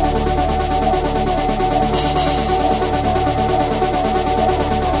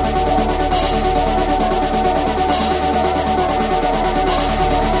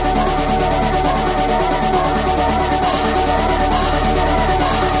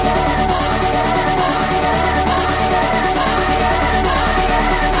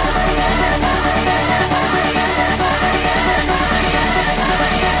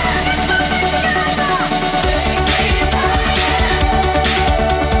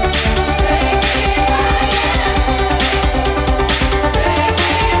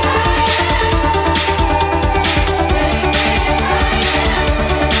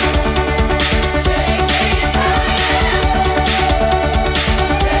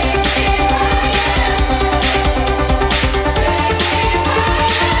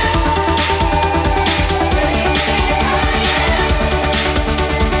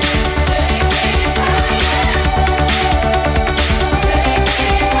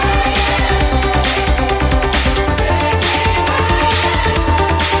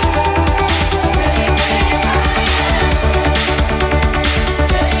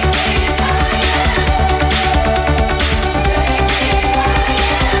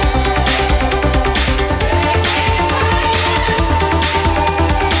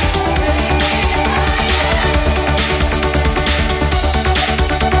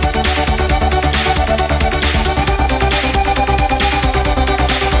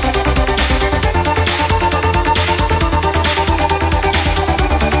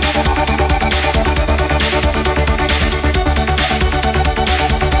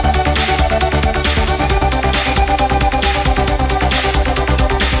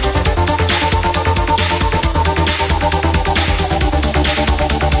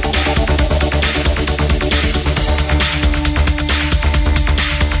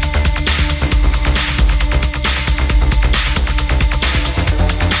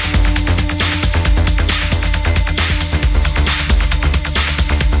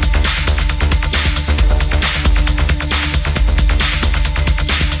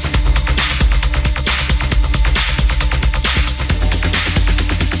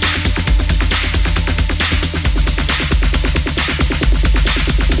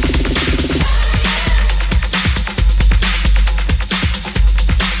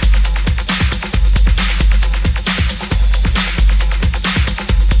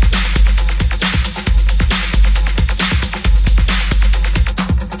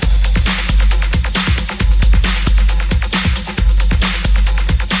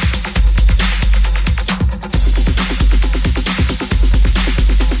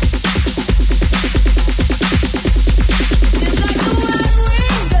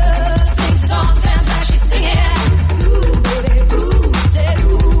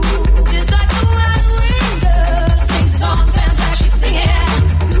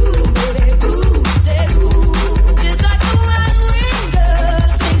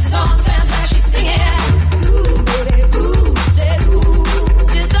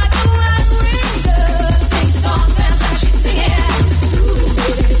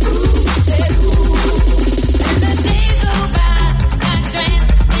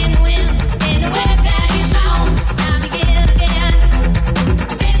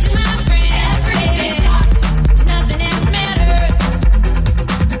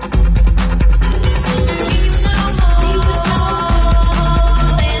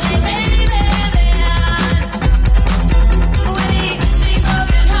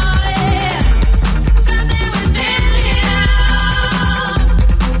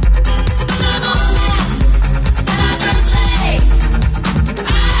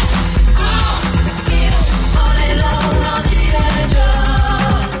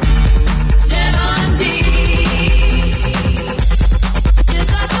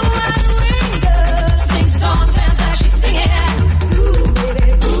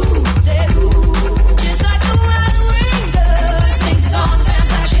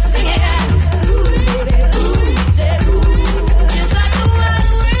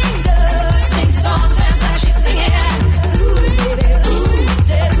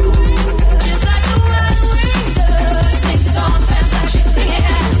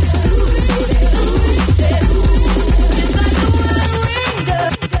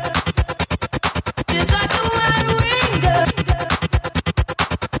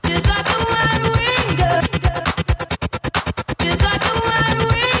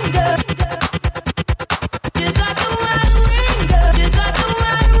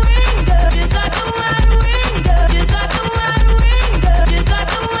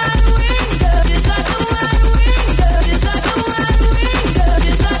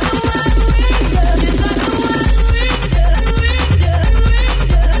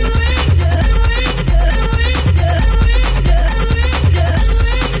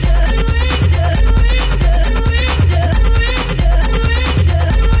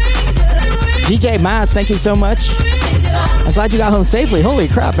 DJ Mas, thank you so much. I'm glad you got home safely. Holy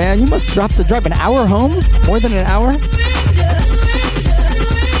crap, man. You must have to drive an hour home? More than an hour?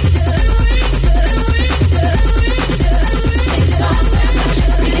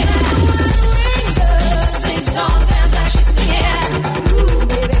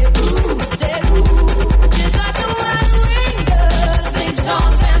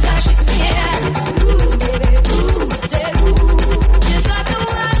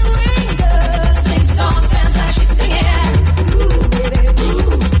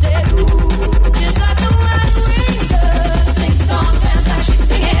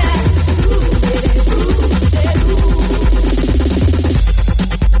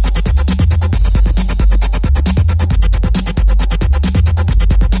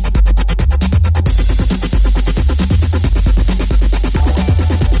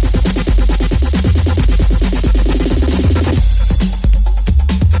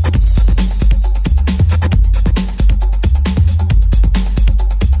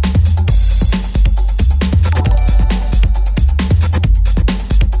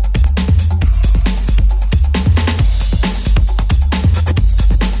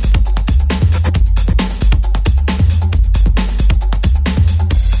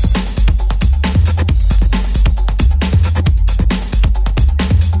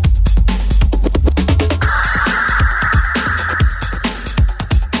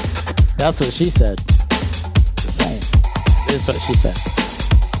 That's what she said. Just saying. This is what she said.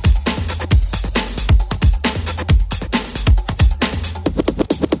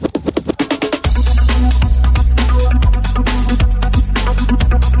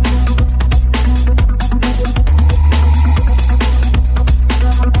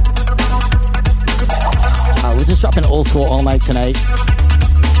 We're just dropping old school all night tonight.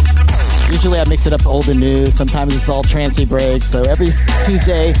 Usually I mix it up old and new. Sometimes it's all trancey breaks. So every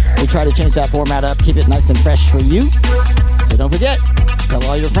Tuesday we try to change that format up, keep it nice and fresh for you. So don't forget, tell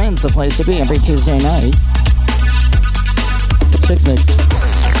all your friends the place to be every Tuesday night. Chicks Mix.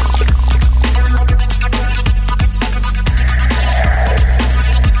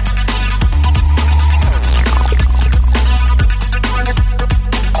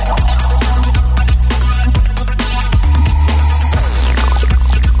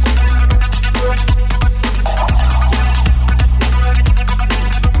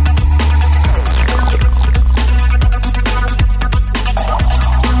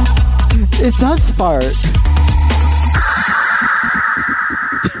 It does fart.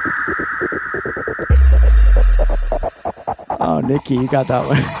 Oh, Nikki, you got that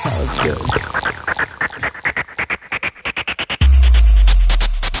one. That was good.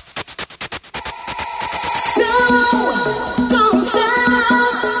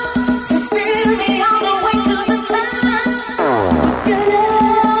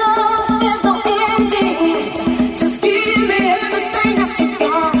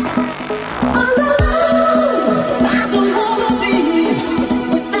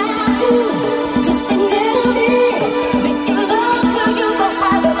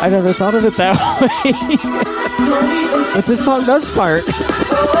 I never thought of it that way. But this song does fart.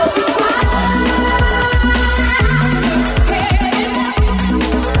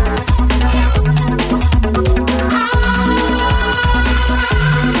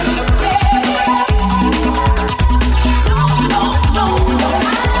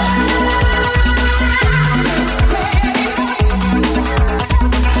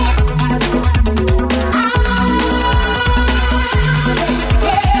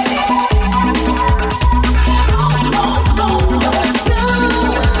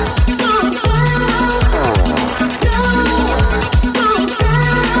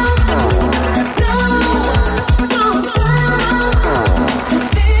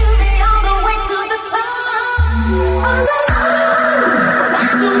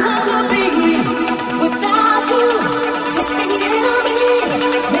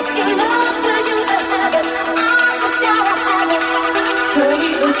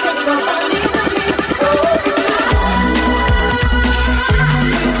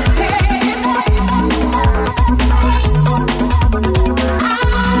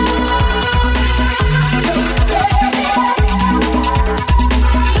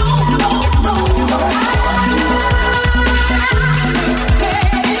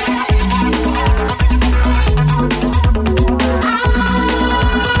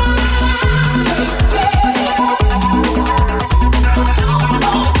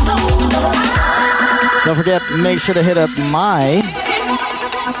 Don't forget, make sure to hit up my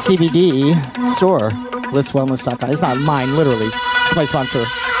CBD store, blisswellness.com. It's not mine, literally. It's my sponsor.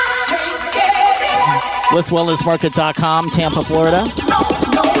 blisswellnessmarket.com, Tampa, Florida.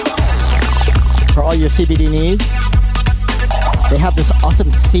 your CBD needs. They have this awesome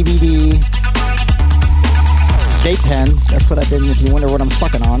CBD vape pen. That's what I've been, if you wonder what I'm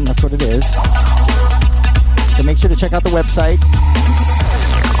fucking on, that's what it is. So make sure to check out the website.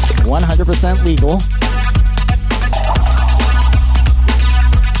 100% legal.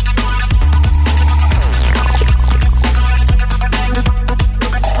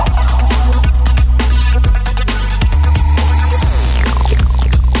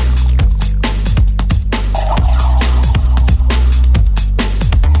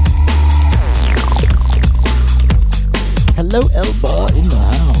 Hello, Elba in the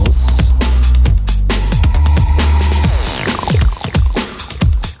house.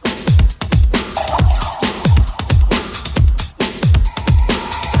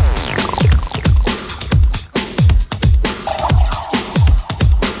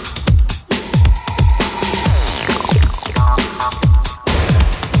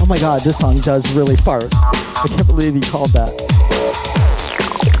 Oh my god, this song does really fart. I can't believe he called that.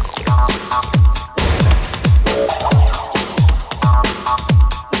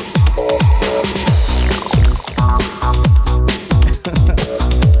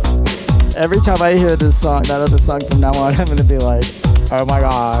 Every time I hear this song, that other song from now on, I'm gonna be like, oh my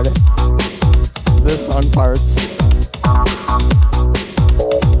god, this song farts.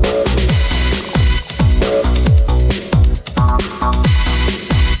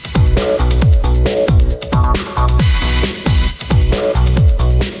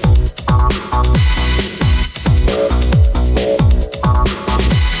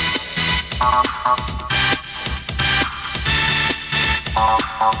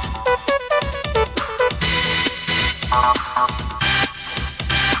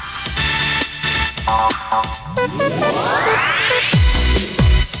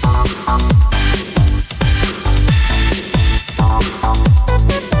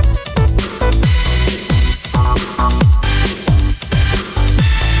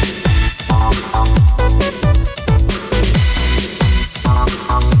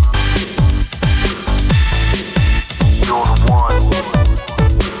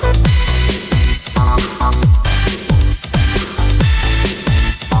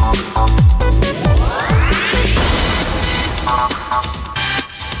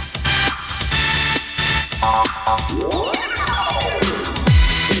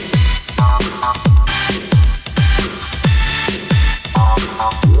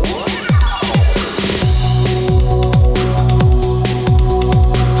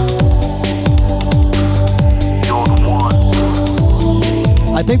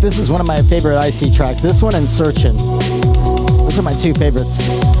 I think this is one of my favorite IC tracks. This one and Searchin'. Those are my two favorites.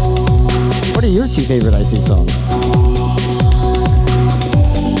 What are your two favorite IC songs?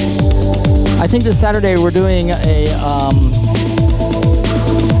 I think this Saturday we're doing a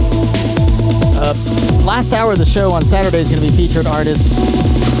last hour of the show on Saturday is going to be featured artists.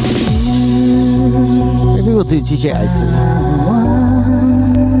 Maybe we'll do DJ IC.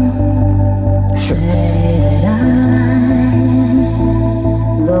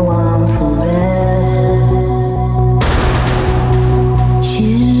 Go on forever.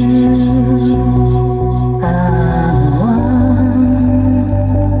 You are the one.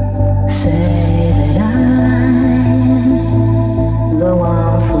 Say that I go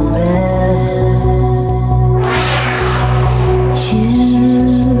on forever. You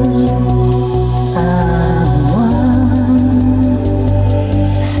are the one.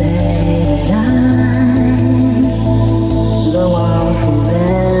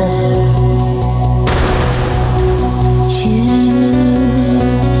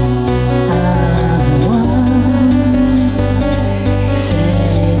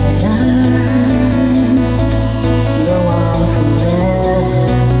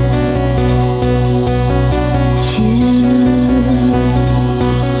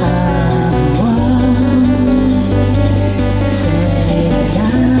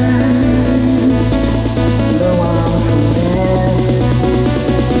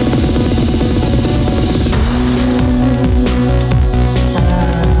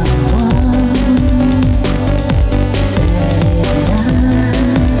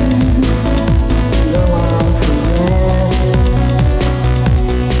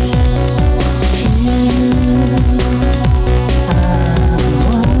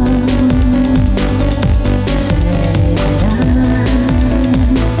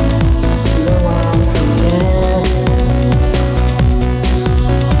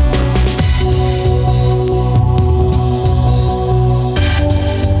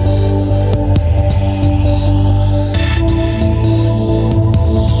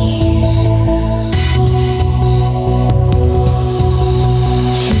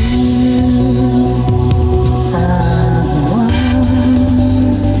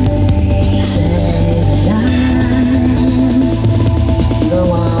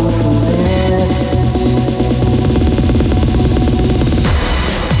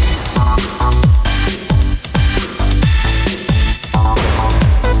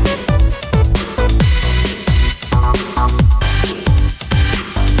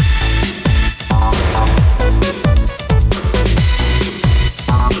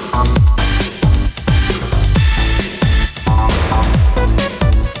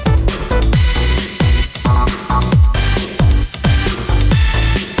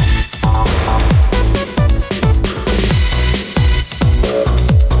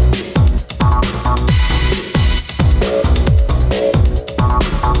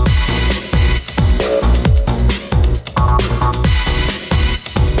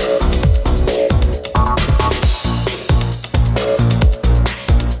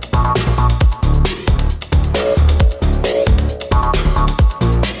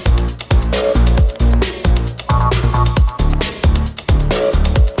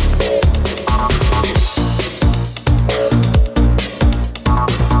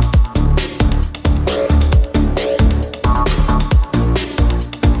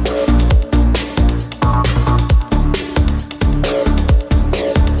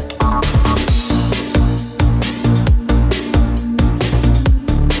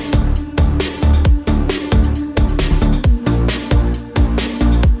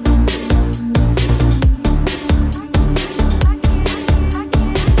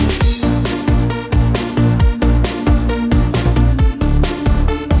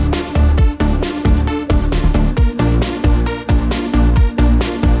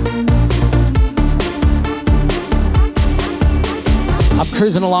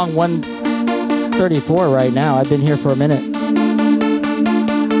 cruising along 134 right now. I've been here for a minute.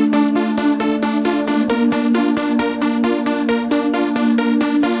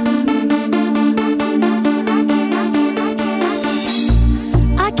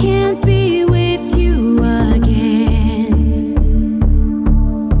 I can't be with you again.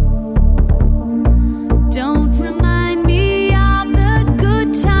 Don't remind me of the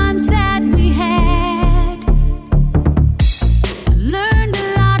good times that we had. Learned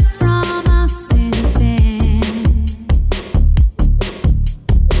a lot from us since then.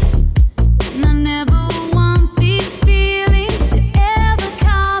 And I never want these feelings to ever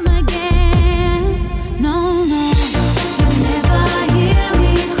come again. No, no. You'll never hear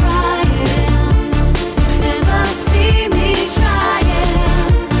me crying. You'll never see me trying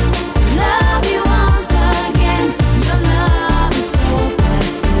to love you once again. Your love is so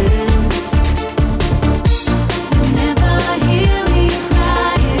past tense. You'll never hear me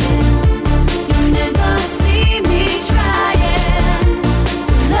crying. You'll never see me trying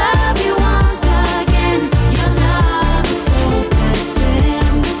to love you once again. Your love is so past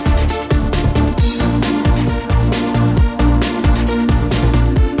tense.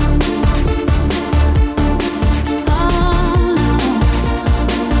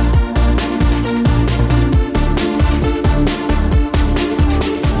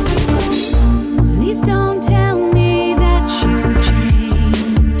 Please don't tell me that you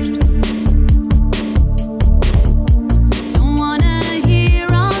changed. Don't wanna hear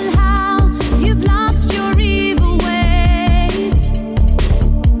on how you've lost your evil ways.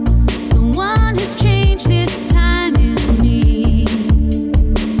 The one who's changed this time is me.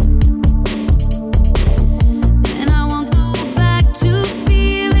 And I won't go back to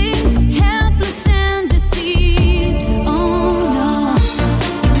feeling helpless and deceived. Oh no,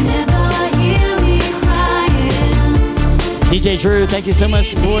 you'll never hear me crying. DJ Drew, thank you so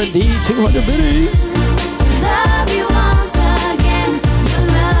much for the 200 biddies. To love you once again. Your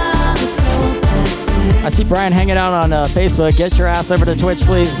love is so past I see Brian hanging out on Facebook. Get your ass over to Twitch,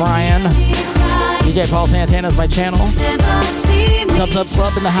 please, Brian. DJ Paul Santana is my channel. Never see me Subs Up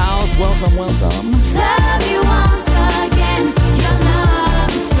Club in the house. Welcome, welcome. love you once again. Your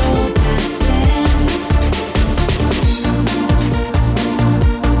love is so past tense.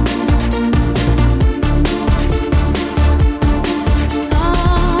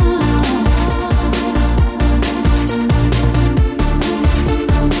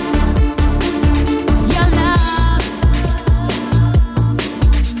 Your love,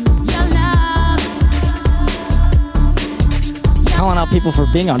 your love, Calling out people for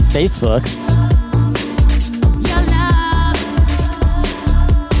being on Facebook. your love.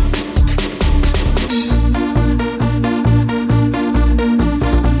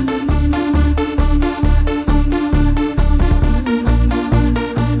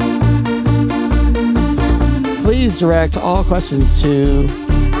 Please direct all questions to To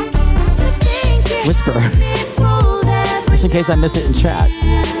think you Whisper, had me fooled just in case I miss it in chat.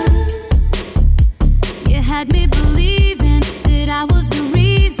 You had me believing that I was the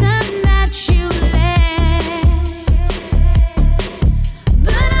reason that you left.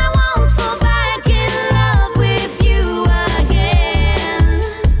 But I won't fall back in love with you again.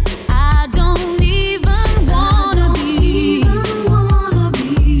 I don't even wanna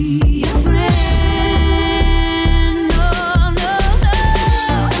be your friend. No, no, no.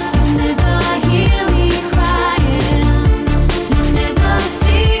 You'll never hear me crying. You'll never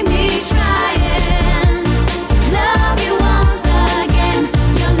see me trying to love you once again.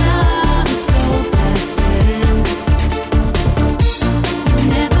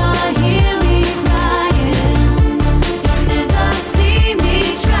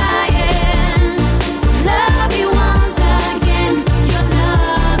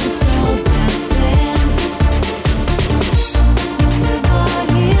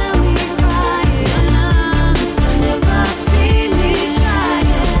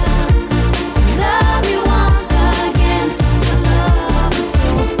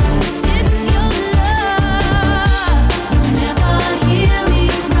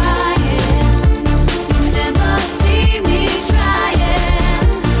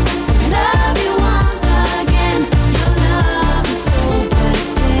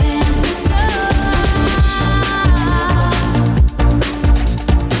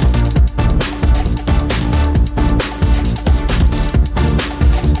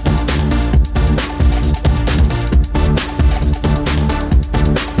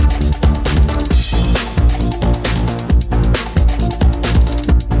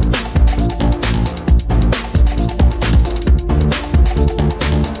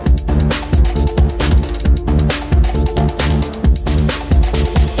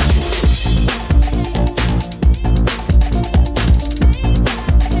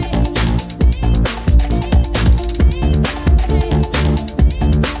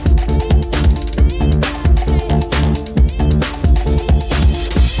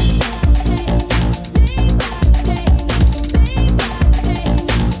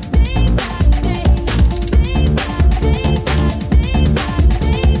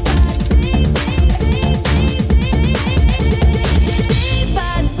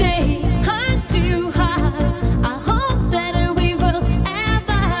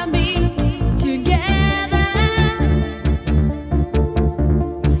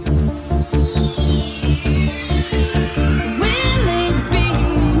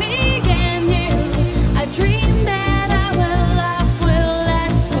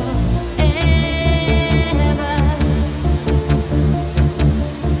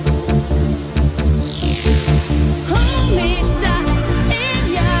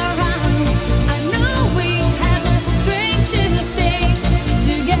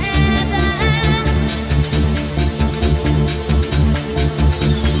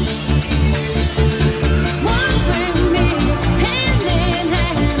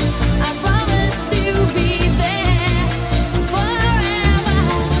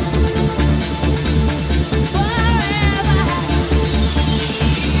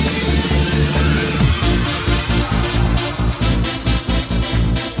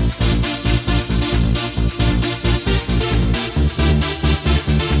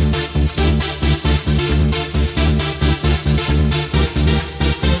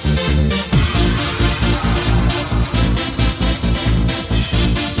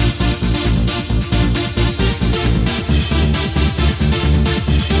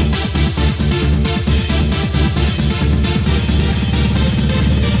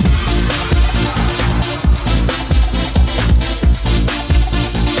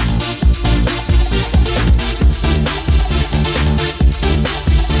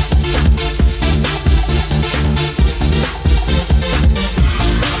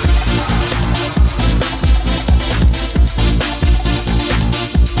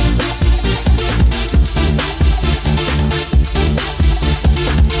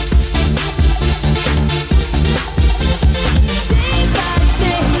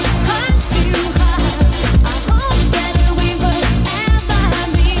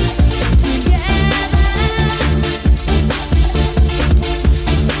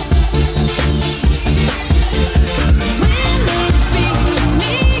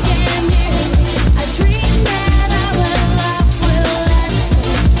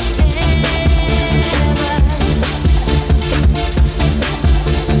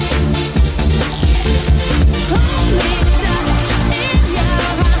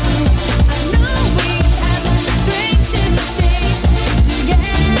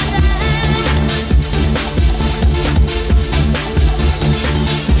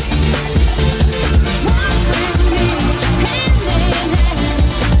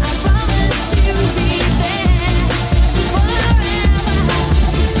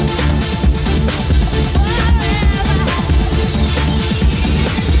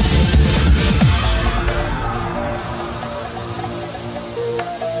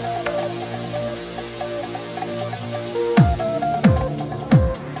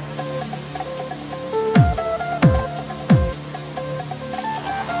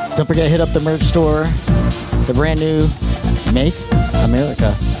 Don't forget, hit up the merch store. The brand new Make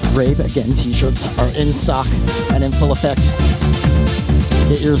America Rave Again t-shirts are in stock and in full effect.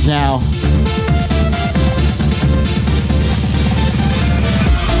 Get yours now.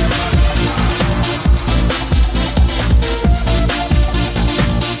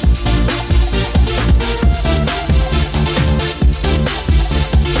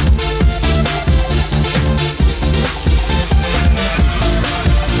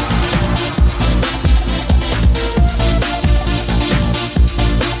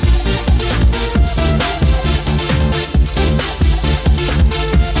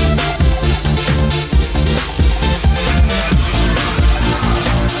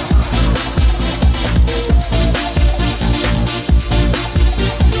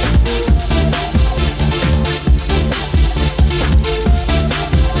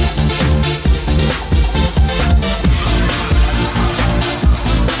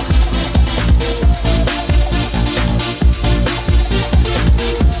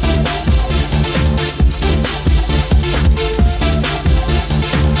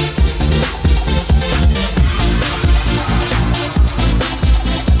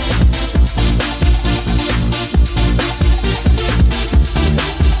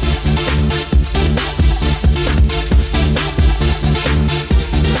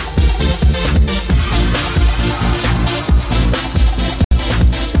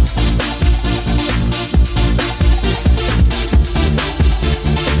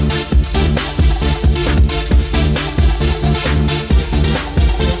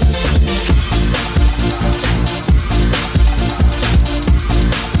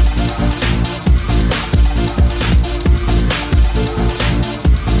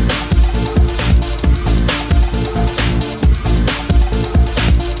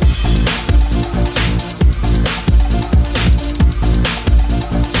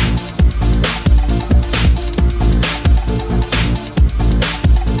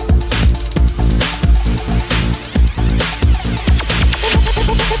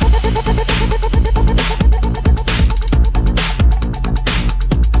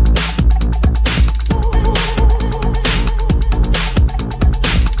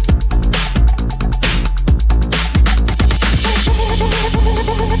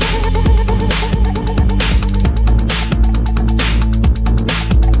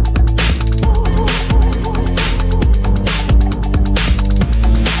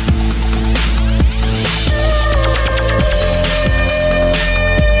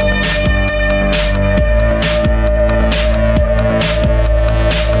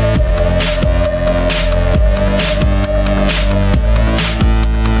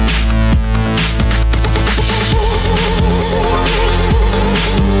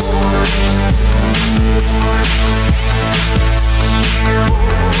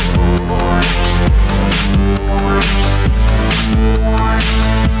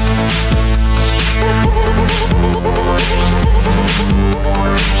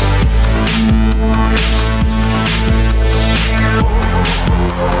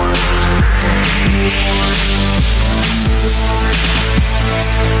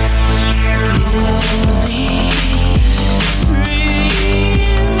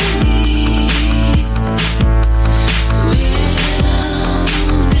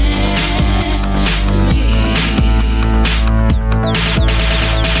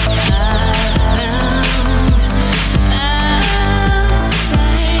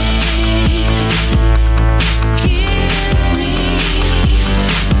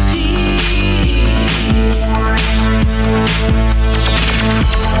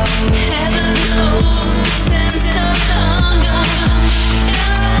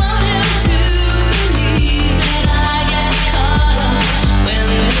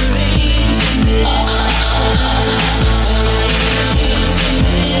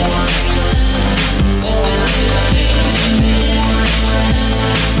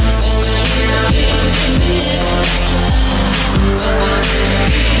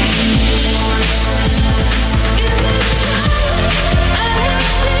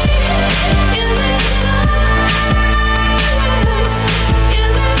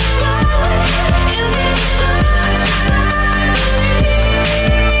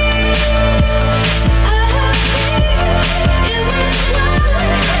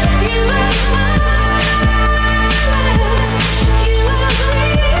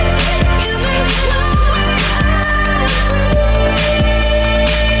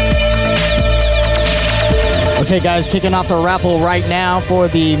 Okay, guys, kicking off the raffle right now for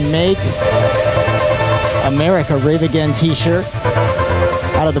the Make America Rave Again t-shirt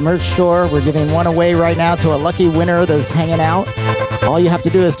out of the merch store. We're giving one away right now to a lucky winner that's hanging out. All you have to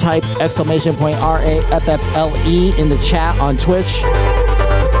do is type !RAFFLE in the chat on Twitch,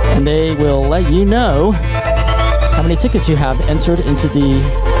 and they will let you know how many tickets you have entered into the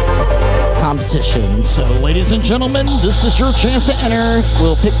competition. So, ladies and gentlemen, this is your chance to enter.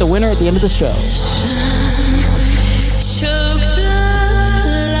 We'll pick the winner at the end of the show. Choke the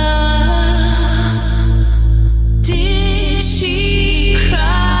love. Did she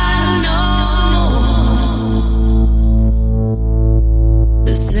cry no more?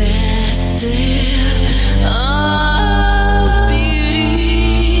 Possessive of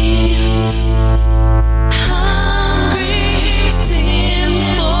beauty, hungry sin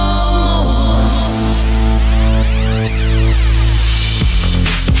for more.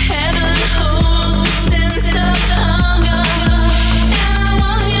 Heaven holds the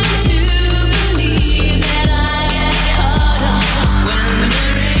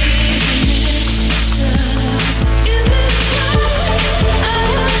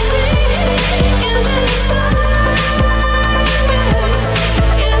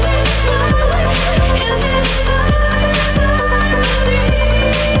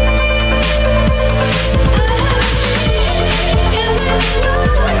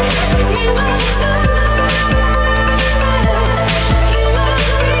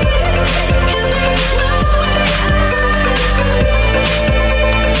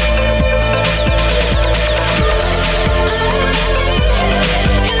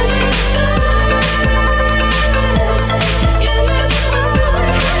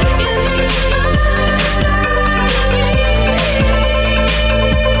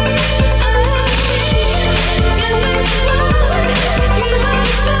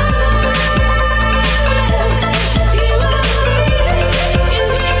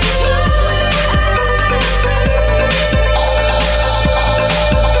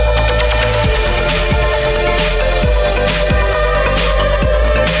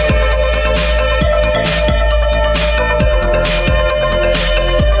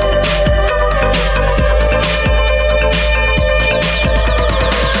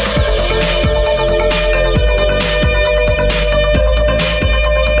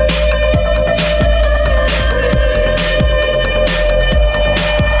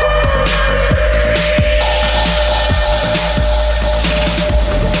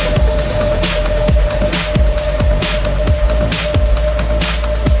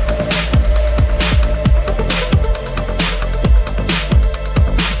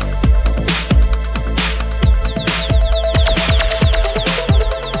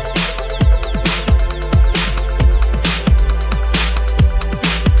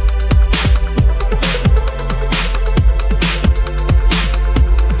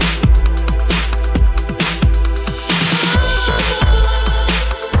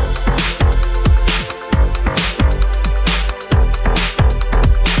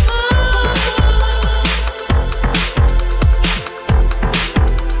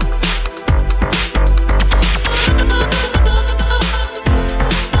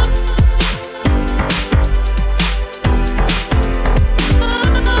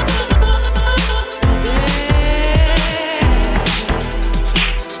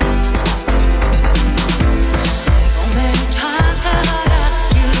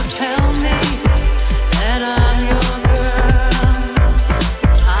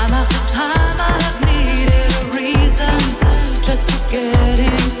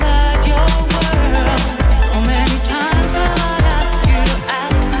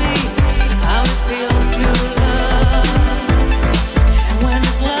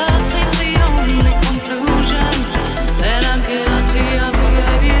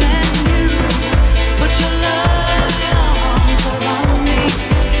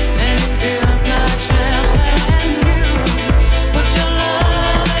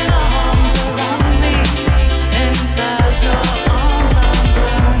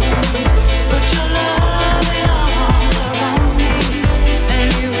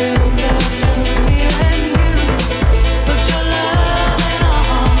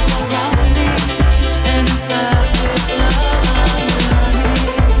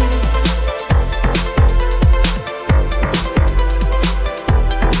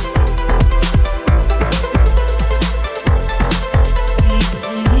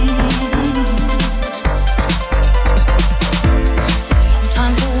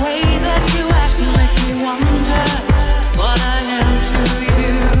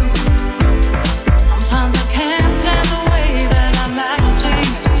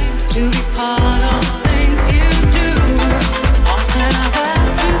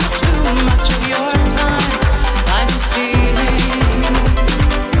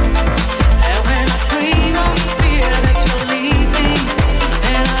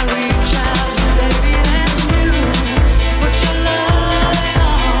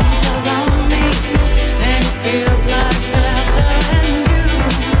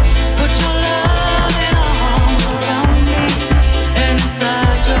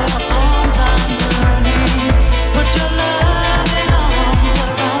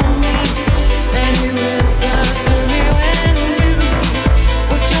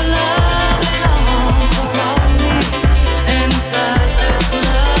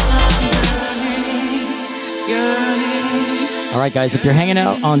right, guys, if you're hanging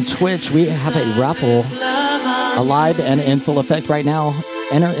out on Twitch, we have a raffle alive and in full effect right now.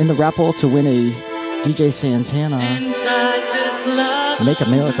 Enter in the raffle to win a DJ Santana Make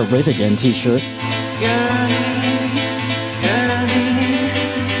America Great Again t-shirt.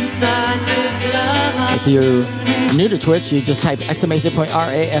 If you're new to Twitch, you just type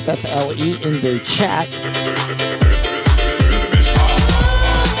 !RAFFLE in the chat.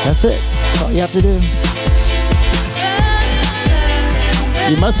 That's it. That's all you have to do.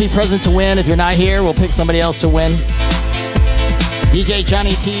 You must be present to win. If you're not here, we'll pick somebody else to win. DJ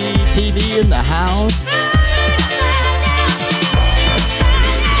Johnny T TV in the house.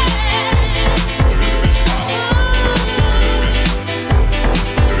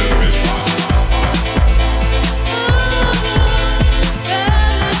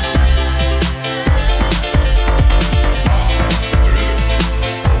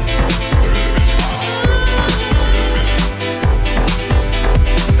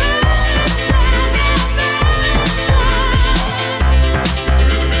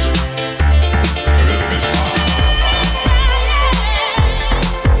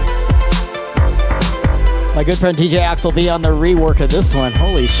 My good friend DJ Axel V on the rework of this one.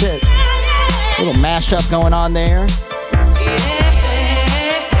 Holy shit. Little mashup going on there.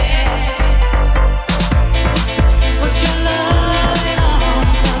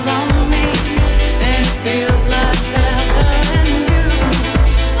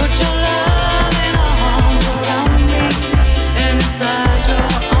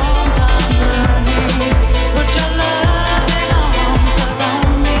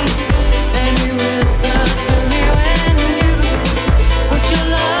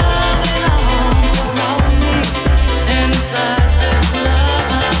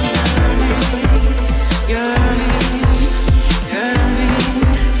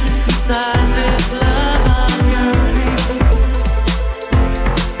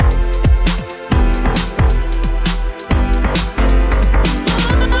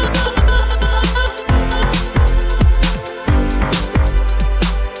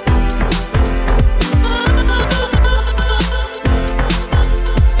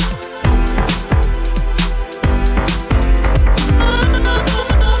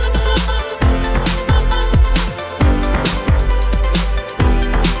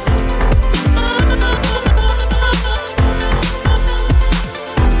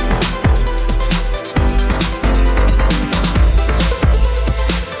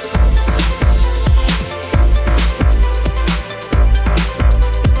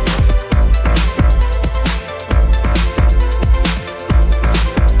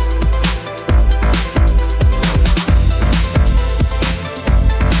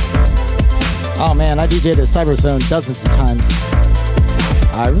 Oh man, I DJ'd at Cyberzone dozens of times.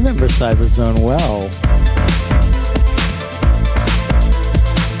 I remember Cyberzone well.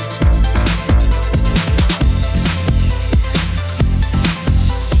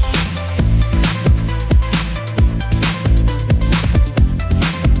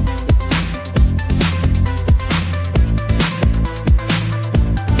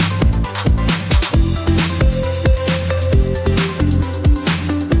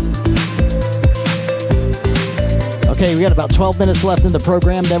 Okay, we got about 12 minutes left in the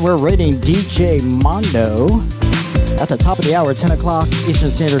program. Then we're rating DJ Mondo at the top of the hour, 10 o'clock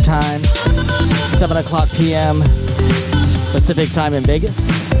Eastern Standard Time, 7 o'clock p.m. Pacific Time in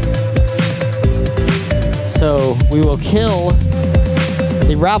Vegas. So we will kill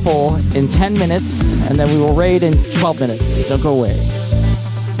the raffle in 10 minutes, and then we will raid in 12 minutes. Don't go away.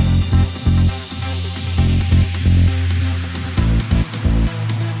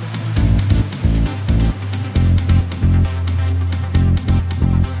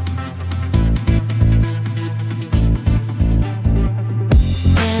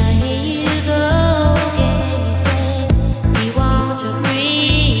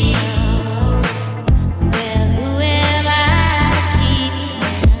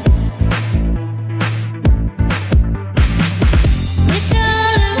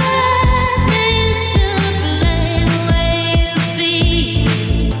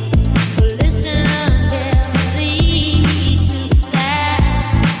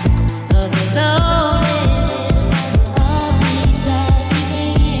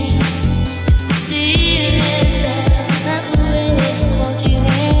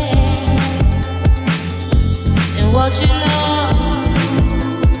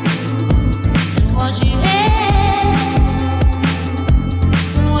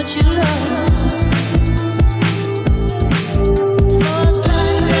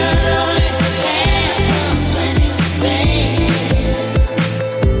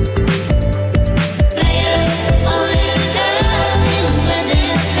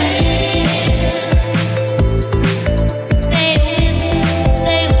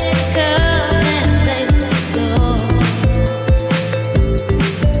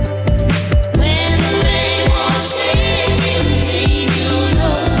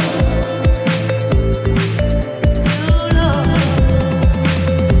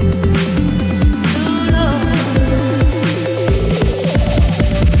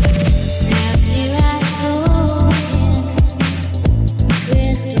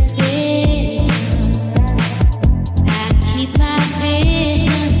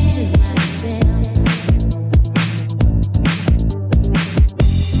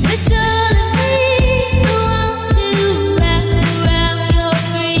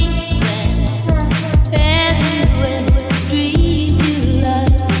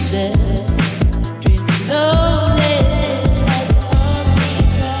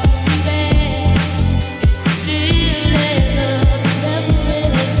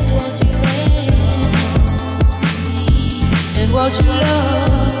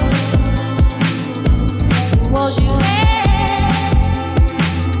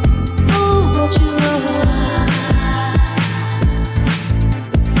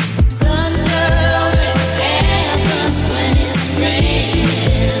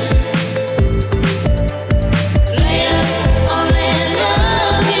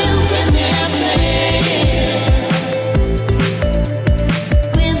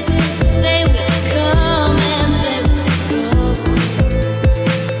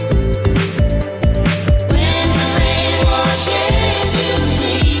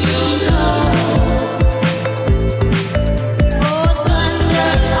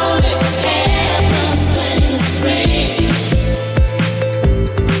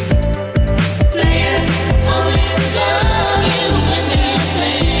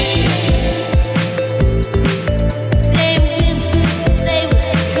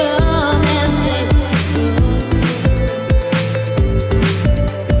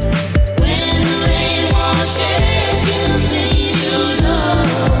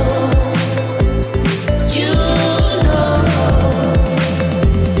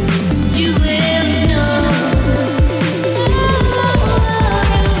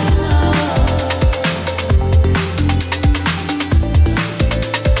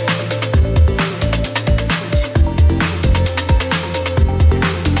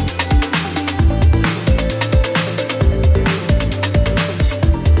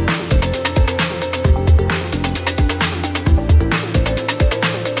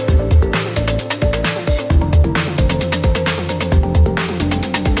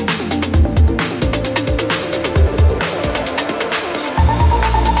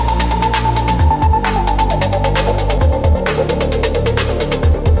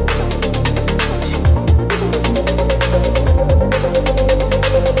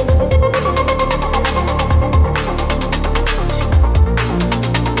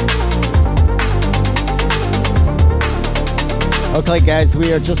 like, guys,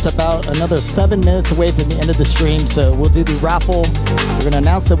 we are just about another 7 minutes away from the end of the stream, so we'll do the raffle. We're going to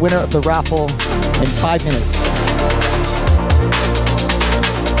announce the winner of the raffle in 5 minutes.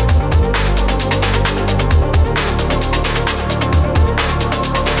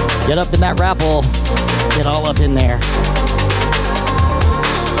 Get up in that raffle. Get all up in there.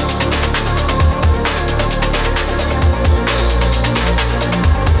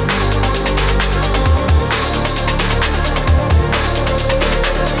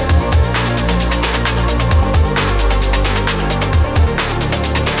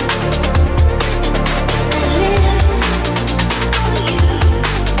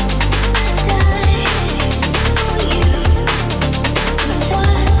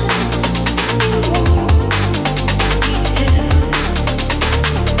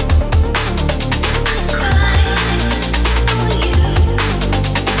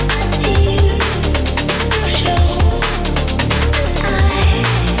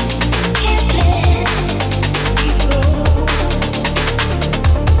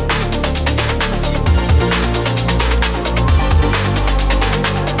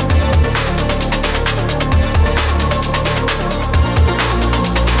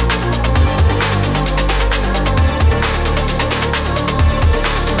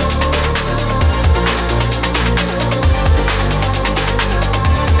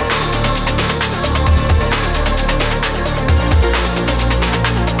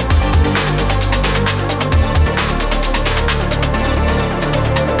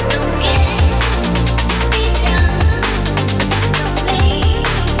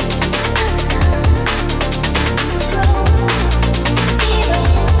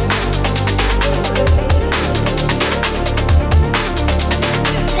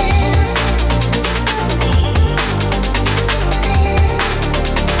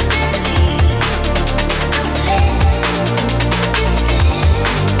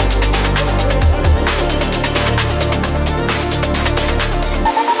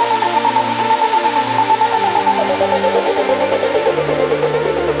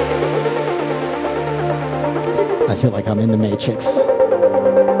 I feel like I'm in the Matrix,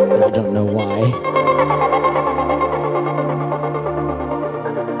 and I don't know why.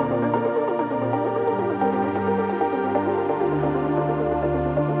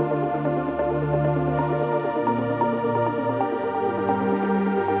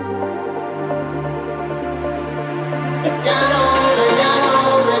 It's not over, not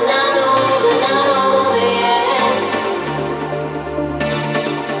over, not over, not over yet.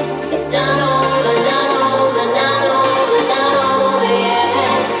 It's not over, not over, not over, not over yet.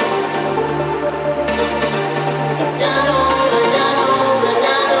 It's not over, not over,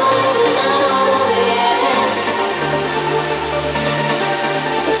 not over, not over yet.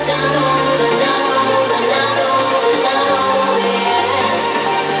 It's not over, not over, not over, not over yet.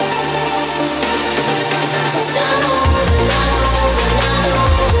 It's not over.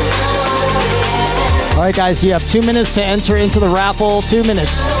 All right, guys, you have 2 minutes to enter into the raffle. 2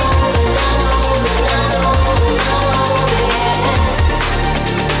 minutes.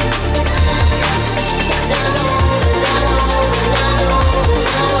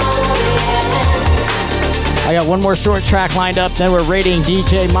 I got one more short track lined up, then we're rating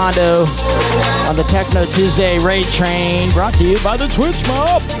DJ Mondo on the Techno Tuesday Raid Train, brought to you by the Twitch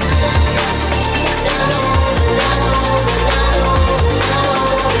Mob.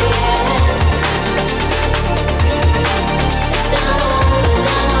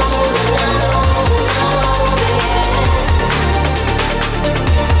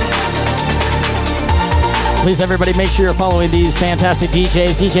 Please, everybody, make sure you're following these fantastic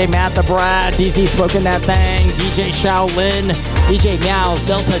DJs. DJ Matt the Brat, DZ Smoking That Thing, DJ Shaolin, DJ Meows,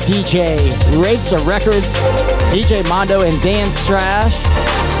 Delta DJ, Raves of Records, DJ Mondo, and Dan Strash.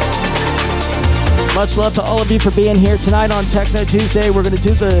 Much love to all of you for being here tonight on Techno Tuesday. We're going to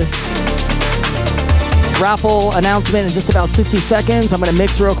do the raffle announcement in just about 60 seconds. I'm going to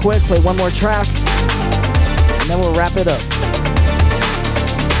mix real quick, play one more track, and then we'll wrap it up.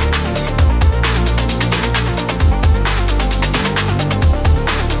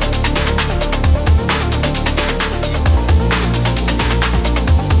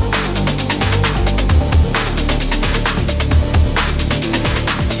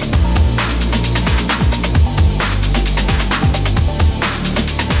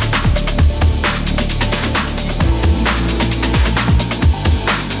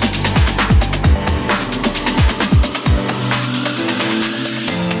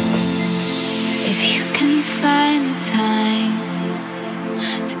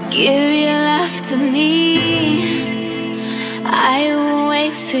 To me, I will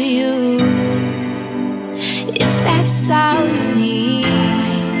wait for you if that's all you need.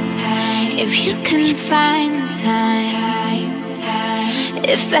 If you can find the time,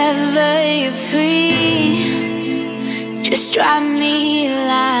 if ever you're free, just drop me a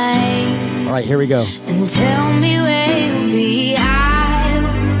line. All right, here we go. And tell me where you'll be.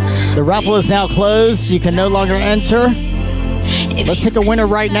 The raffle is now closed. You can no longer enter. Let's pick a winner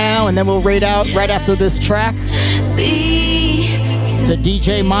right now, and then we'll rate out right after this track. To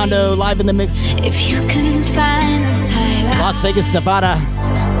DJ Mondo live in the mix. If you can find the time, Las Vegas, Nevada.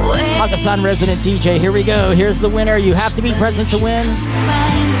 Hakkasan resident DJ. Here we go. Here's the winner. You have to be present to win.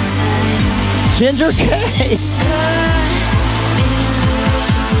 find the time. Ginger K.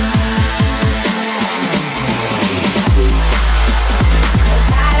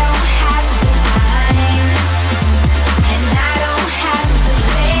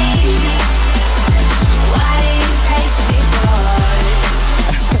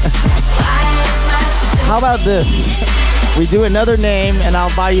 How about this? We do another name and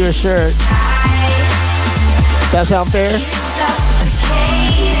I'll buy you a shirt. That sound fair?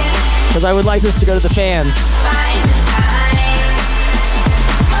 Because I would like this to go to the fans.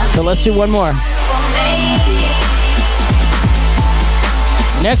 So let's do one more.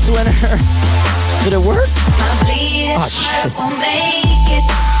 Next winner. Did it work? Oh, shit.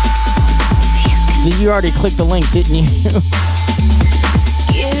 You already clicked the link, didn't you?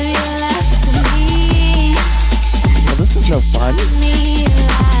 Well, this is no fun.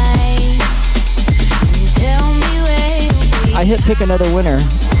 I hit pick another winner.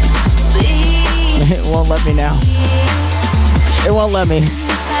 It won't let me now. It won't let me.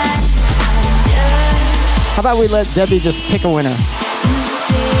 How about we let Debbie just pick a winner?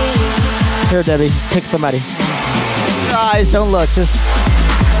 Here, Debbie, pick somebody. Your eyes, don't look, just...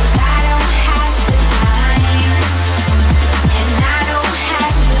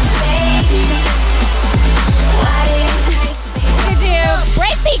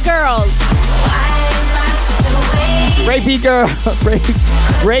 Breakbeat Girls. Breakbeat girl.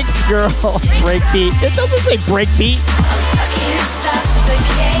 Breaks girl. Breakbeat. It doesn't say breakbeat.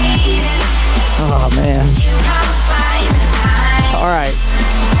 Oh, man. All right.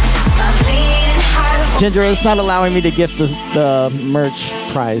 Ginger, it's not allowing me to gift the merch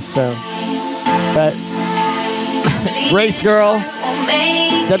prize, so. But Race Girl,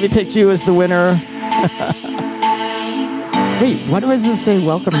 Debbie picked you as the winner. Wait, why does this say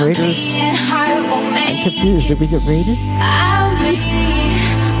welcome Raiders? I'm confused. Did we get raided?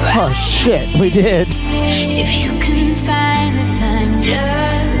 Oh shit, we did. If you can find the time,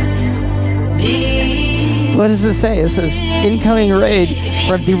 just be. What does it say? It says incoming raid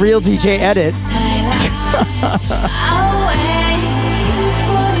from the real DJ Edit.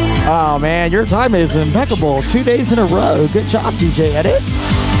 Oh man, your time is impeccable. 2 days in a row. Good job, DJ Edit.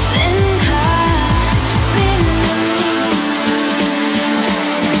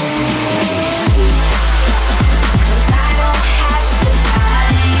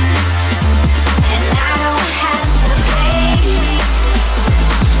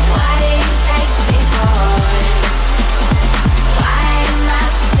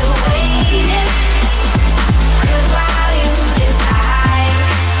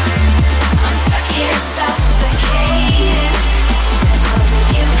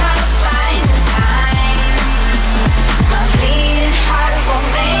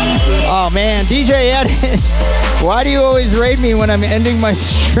 Oh man, DJ Edit, why do you always raid me when I'm ending my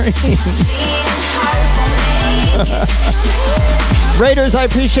stream? Raiders, I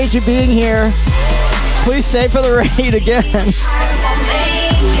appreciate you being here. Please stay for the raid again.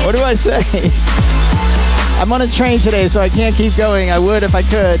 What do I say? I'm on a train today, so I can't keep going. I would if I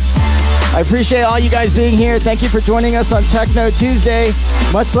could. I appreciate all you guys being here. Thank you for joining us on Techno Tuesday.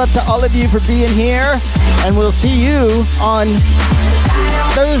 Much love to all of you for being here. And we'll see you on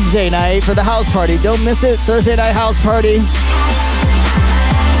Thursday night for the house party. Don't miss it. Thursday night house party.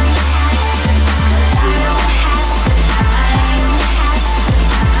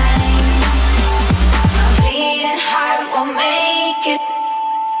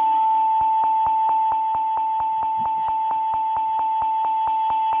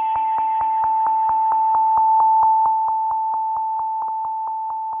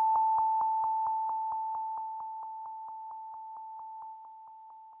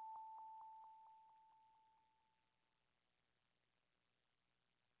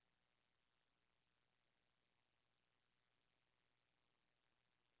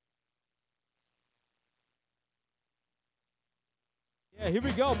 Yeah, here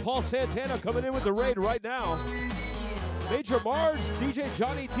we go. Paul Santana coming in with the raid right now. Major Marge, DJ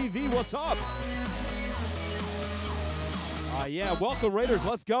Johnny TV, what's up? Yeah, welcome Raiders,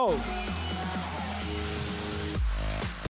 let's go.